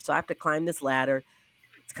shelf. So I have to climb this ladder.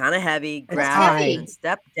 It's kind of heavy, It's That's grab it, and high. then heavy.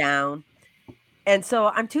 step down. And so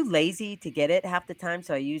I'm too lazy to get it half the time.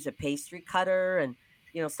 So I use a pastry cutter and,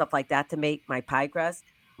 stuff like that to make my pie crust.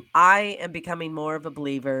 I am becoming more of a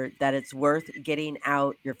believer that it's worth getting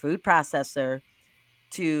out your food processor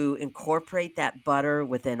to incorporate that butter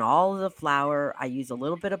within all of the flour. I use a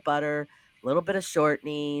little bit of butter, a little bit of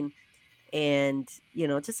shortening, and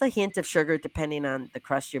just a hint of sugar depending on the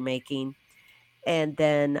crust you're making. And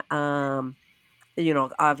then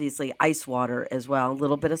obviously ice water as well, a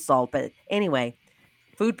little bit of salt. But anyway,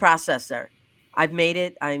 food processor. I've made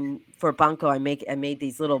it. I'm for bunko. I made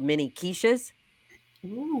these little mini quiches.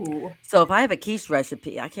 Ooh. So if I have a quiche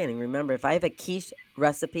recipe, I can't even remember if I have a quiche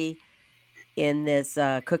recipe in this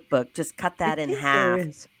cookbook. Just cut I that in think there half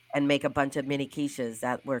is. and make a bunch of mini quiches.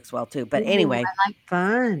 That works well too. But Ooh, anyway, I like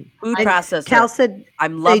Fun. food I like And processor. Cal said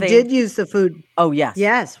I'm they loving. did use the food. Oh yes,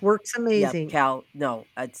 Yes, works yep. amazing. Cal, no,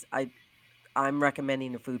 I'm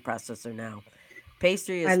recommending a food processor now. I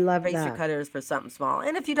love Pastry that. cutter is for something small.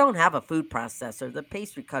 And if you don't have a food processor, the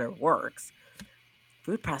pastry cutter works.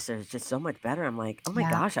 Food processor is just so much better. I'm like, oh my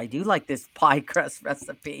yeah. gosh, I do like this pie crust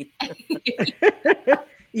recipe.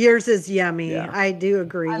 Yours is yummy. Yeah. I do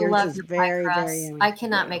agree. I Yours love is your pie very, very crust. I yummy.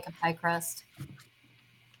 cannot Yeah. make a pie crust.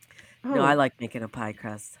 No, I Oh, like making a pie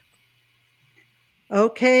crust.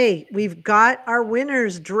 okay. We've got our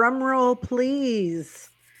winners. Drum roll, please.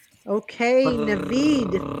 Okay,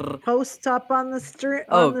 Naveed, Brrr. post up on the on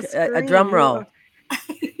Oh, the a screen. drum You roll.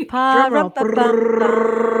 Pa drum rum roll. pa bum bum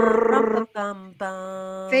rum pa bum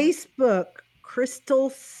bum. Facebook,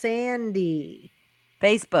 Crystal Sandy.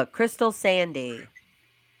 Facebook, Crystal Sandy.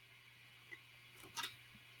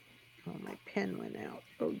 Oh, my pen went out.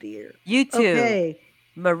 Oh dear. YouTube, Okay,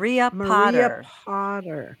 Maria Maria Potter.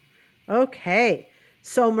 Potter. Okay.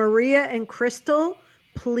 So, Maria and Crystal,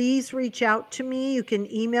 please reach out to me. You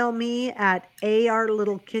can email me at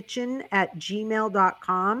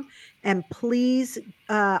arlittlekitchen@gmail.com. And please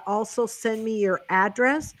also send me your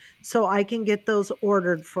address so I can get those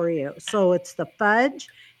ordered for you. So, it's the fudge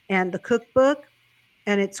and the cookbook,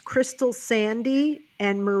 and it's Crystal Sandy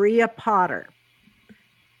and Maria Potter.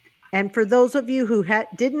 And for those of you who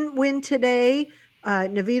didn't win today,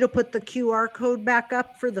 Navita put the QR code back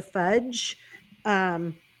up for the fudge.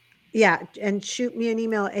 Yeah, and shoot me an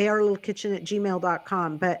email,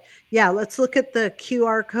 arlittlekitchen@gmail.com. But yeah, let's look at the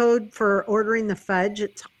QR code for ordering the fudge.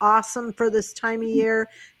 It's awesome for this time of year.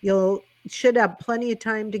 You'll should have plenty of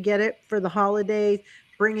time to get it for the holidays.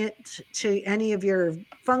 Bring it to any of your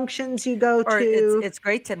functions you go Or to. it's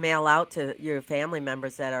great to mail out to your family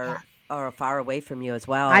members that Yeah. are far away from you as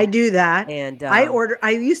I well. do that. And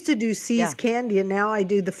I used to do C's yeah, candy and now I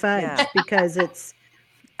do the yeah. fudge because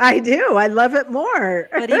I do. I love it more.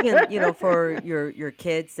 But even, for your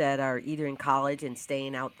kids that are either in college and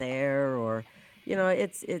staying out there or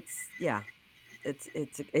it's yeah,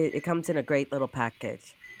 it comes in a great little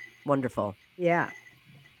package. Wonderful. Yeah.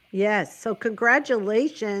 Yes. So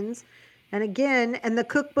congratulations. And again, and the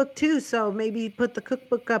cookbook too. So maybe put the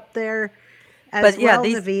cookbook up there as But yeah, well,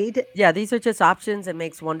 Naveed. these are just options. It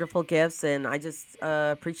makes wonderful gifts, and I just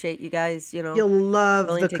appreciate you guys, You'll love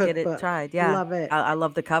willing the to get it cookbook. tried. Yeah, Love it. I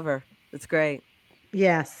love the cover. It's great.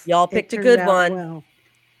 Yes. Y'all It picked a turned good out one. well.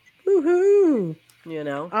 Woohoo. You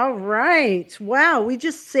know, All right. Wow. We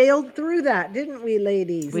just sailed through that, didn't we,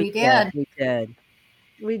 ladies? we We did. did.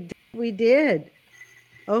 We did. We did.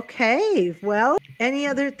 Okay. Well, any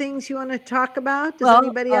other things you want to talk about? Does Well,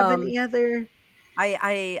 anybody have any other?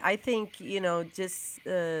 I think, just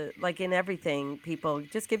like in everything, people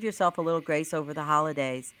just give yourself a little grace over the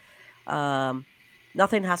holidays. Um,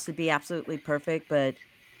 Nothing has to be absolutely perfect, but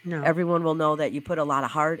No. everyone will know that you put a lot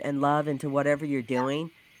of heart and love into whatever you're Yeah.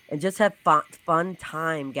 doing, and just have fun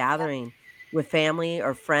time Yeah. gathering with family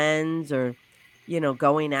or friends or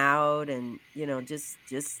going out and just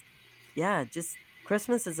yeah, just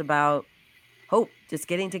Christmas is about hope, just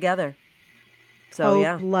getting together. So Hope,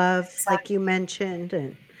 yeah, love, like Exactly. you mentioned,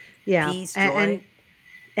 and yeah, peace, and joy.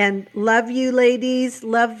 and love you, ladies.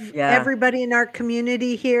 Love Yeah. everybody in our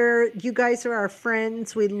community here. You guys are our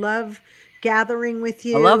friends. We love gathering with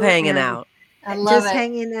I love you hanging and out. I love just it.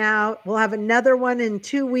 hanging out. We'll have another one in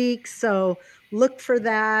 2 weeks, so look for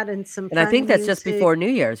that and some And I fun think that's just music. before New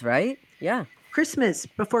Year's, right? Yeah. Christmas,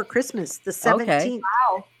 before Christmas, the Okay. 17th.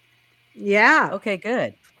 Wow. Yeah. Okay,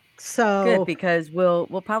 good. Good, So, because we'll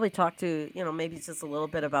probably talk to, maybe just a little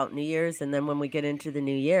bit about New Year's, and then when we get into the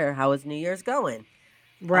new year, how is New Year's going?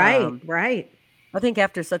 right, Um, right. I think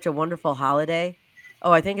after such a wonderful holiday.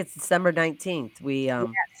 Oh, I think it's December 19th. Yes.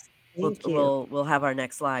 We'll Thank you. we'll have our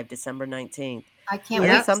next live December 19th. I can't I think wait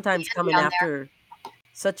Yep. to see sometimes Andy coming on there. after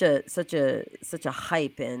such a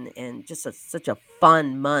hype and just such a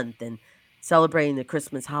fun month and celebrating the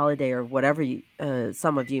Christmas holiday or whatever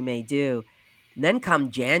some of you may do. And then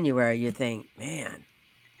come January, you think, man,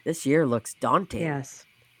 this year looks daunting. Yes.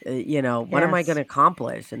 What am I going Yes. to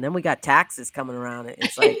accomplish? And then we got taxes coming around.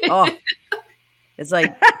 It's like, oh, it's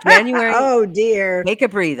like January, Oh dear. take a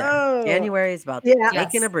breather. Oh, January is about yeah.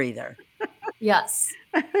 taking a Yes. breather. Yes.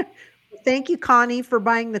 Thank you, Connie, for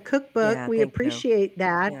buying the cookbook. Yeah, We thank you. appreciate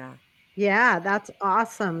that. Yeah, Yeah, that's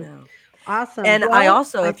awesome. yeah. Awesome. And I Well,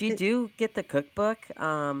 also, if you do get the cookbook,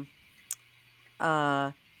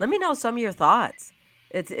 let me know some of your thoughts.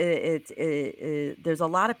 There's a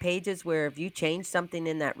lot of pages where if you change something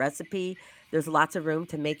in that recipe, there's lots of room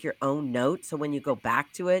to make your own notes. So when you go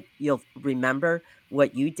back to it, you'll remember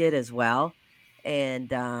what you did as well.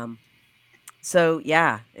 And so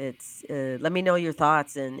yeah, let me know your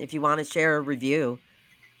thoughts, and if you want to share a review,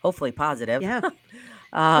 hopefully positive, yeah.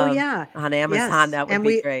 Oh um, yeah. on Amazon, Yes. that would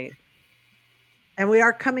be great. And we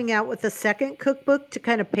are coming out with a second cookbook to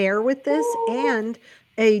kind of pair with this Ooh, and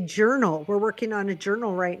a journal. We're working on a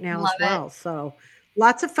journal right now love as it. well. So,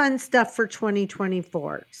 lots of fun stuff for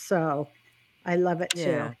 2024. So, I love it too.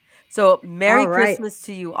 Yeah. So, Merry All right. Christmas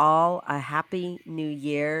to you all. A happy new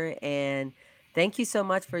year. And thank you so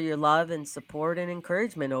much for your love and support and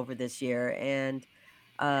encouragement over this year. And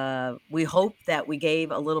we hope that we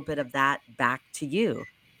gave a little bit of that back to you.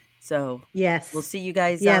 So, we'll Yes. see you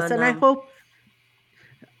guys Yes, on. and I hope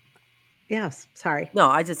yes, sorry. No,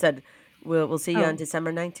 I just said we'll see you on Oh,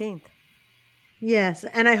 December 19th. yes,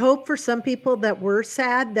 and I hope for some people that were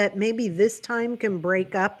sad that maybe this time can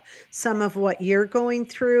break up some of what you're going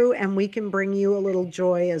through and we can bring you a little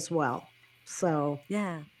joy as well. So,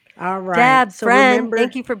 Yeah. all right. Deb, So friend, remember,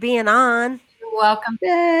 thank you for being on. You're welcome,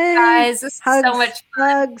 yay, guys. This is so hugs, much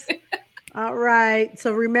hugs. All right.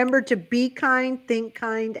 So remember to be kind, think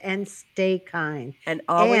kind, and stay kind. And And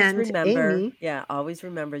Amy, always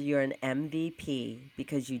remember you're an MVP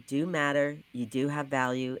because you do matter, you do have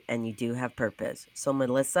value, and you do have purpose. So,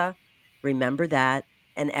 Melissa, remember that,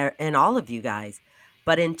 and all of you guys.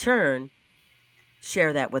 But in turn,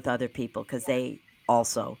 share that with other people because they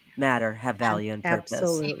also matter, have fun. value, and purpose.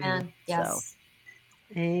 absolutely. Amen. So, Yes.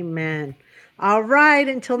 Amen. All right.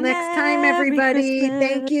 Until next time, Merry everybody.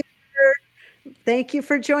 Christmas. Thank you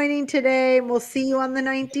for joining today. And we'll see you on the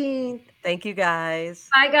 19th. Thank you guys.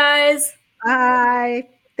 Bye, guys. Bye.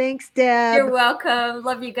 Thanks, You're Deb. welcome.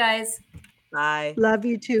 Love you guys. Bye. Love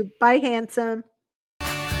you too. Bye, handsome.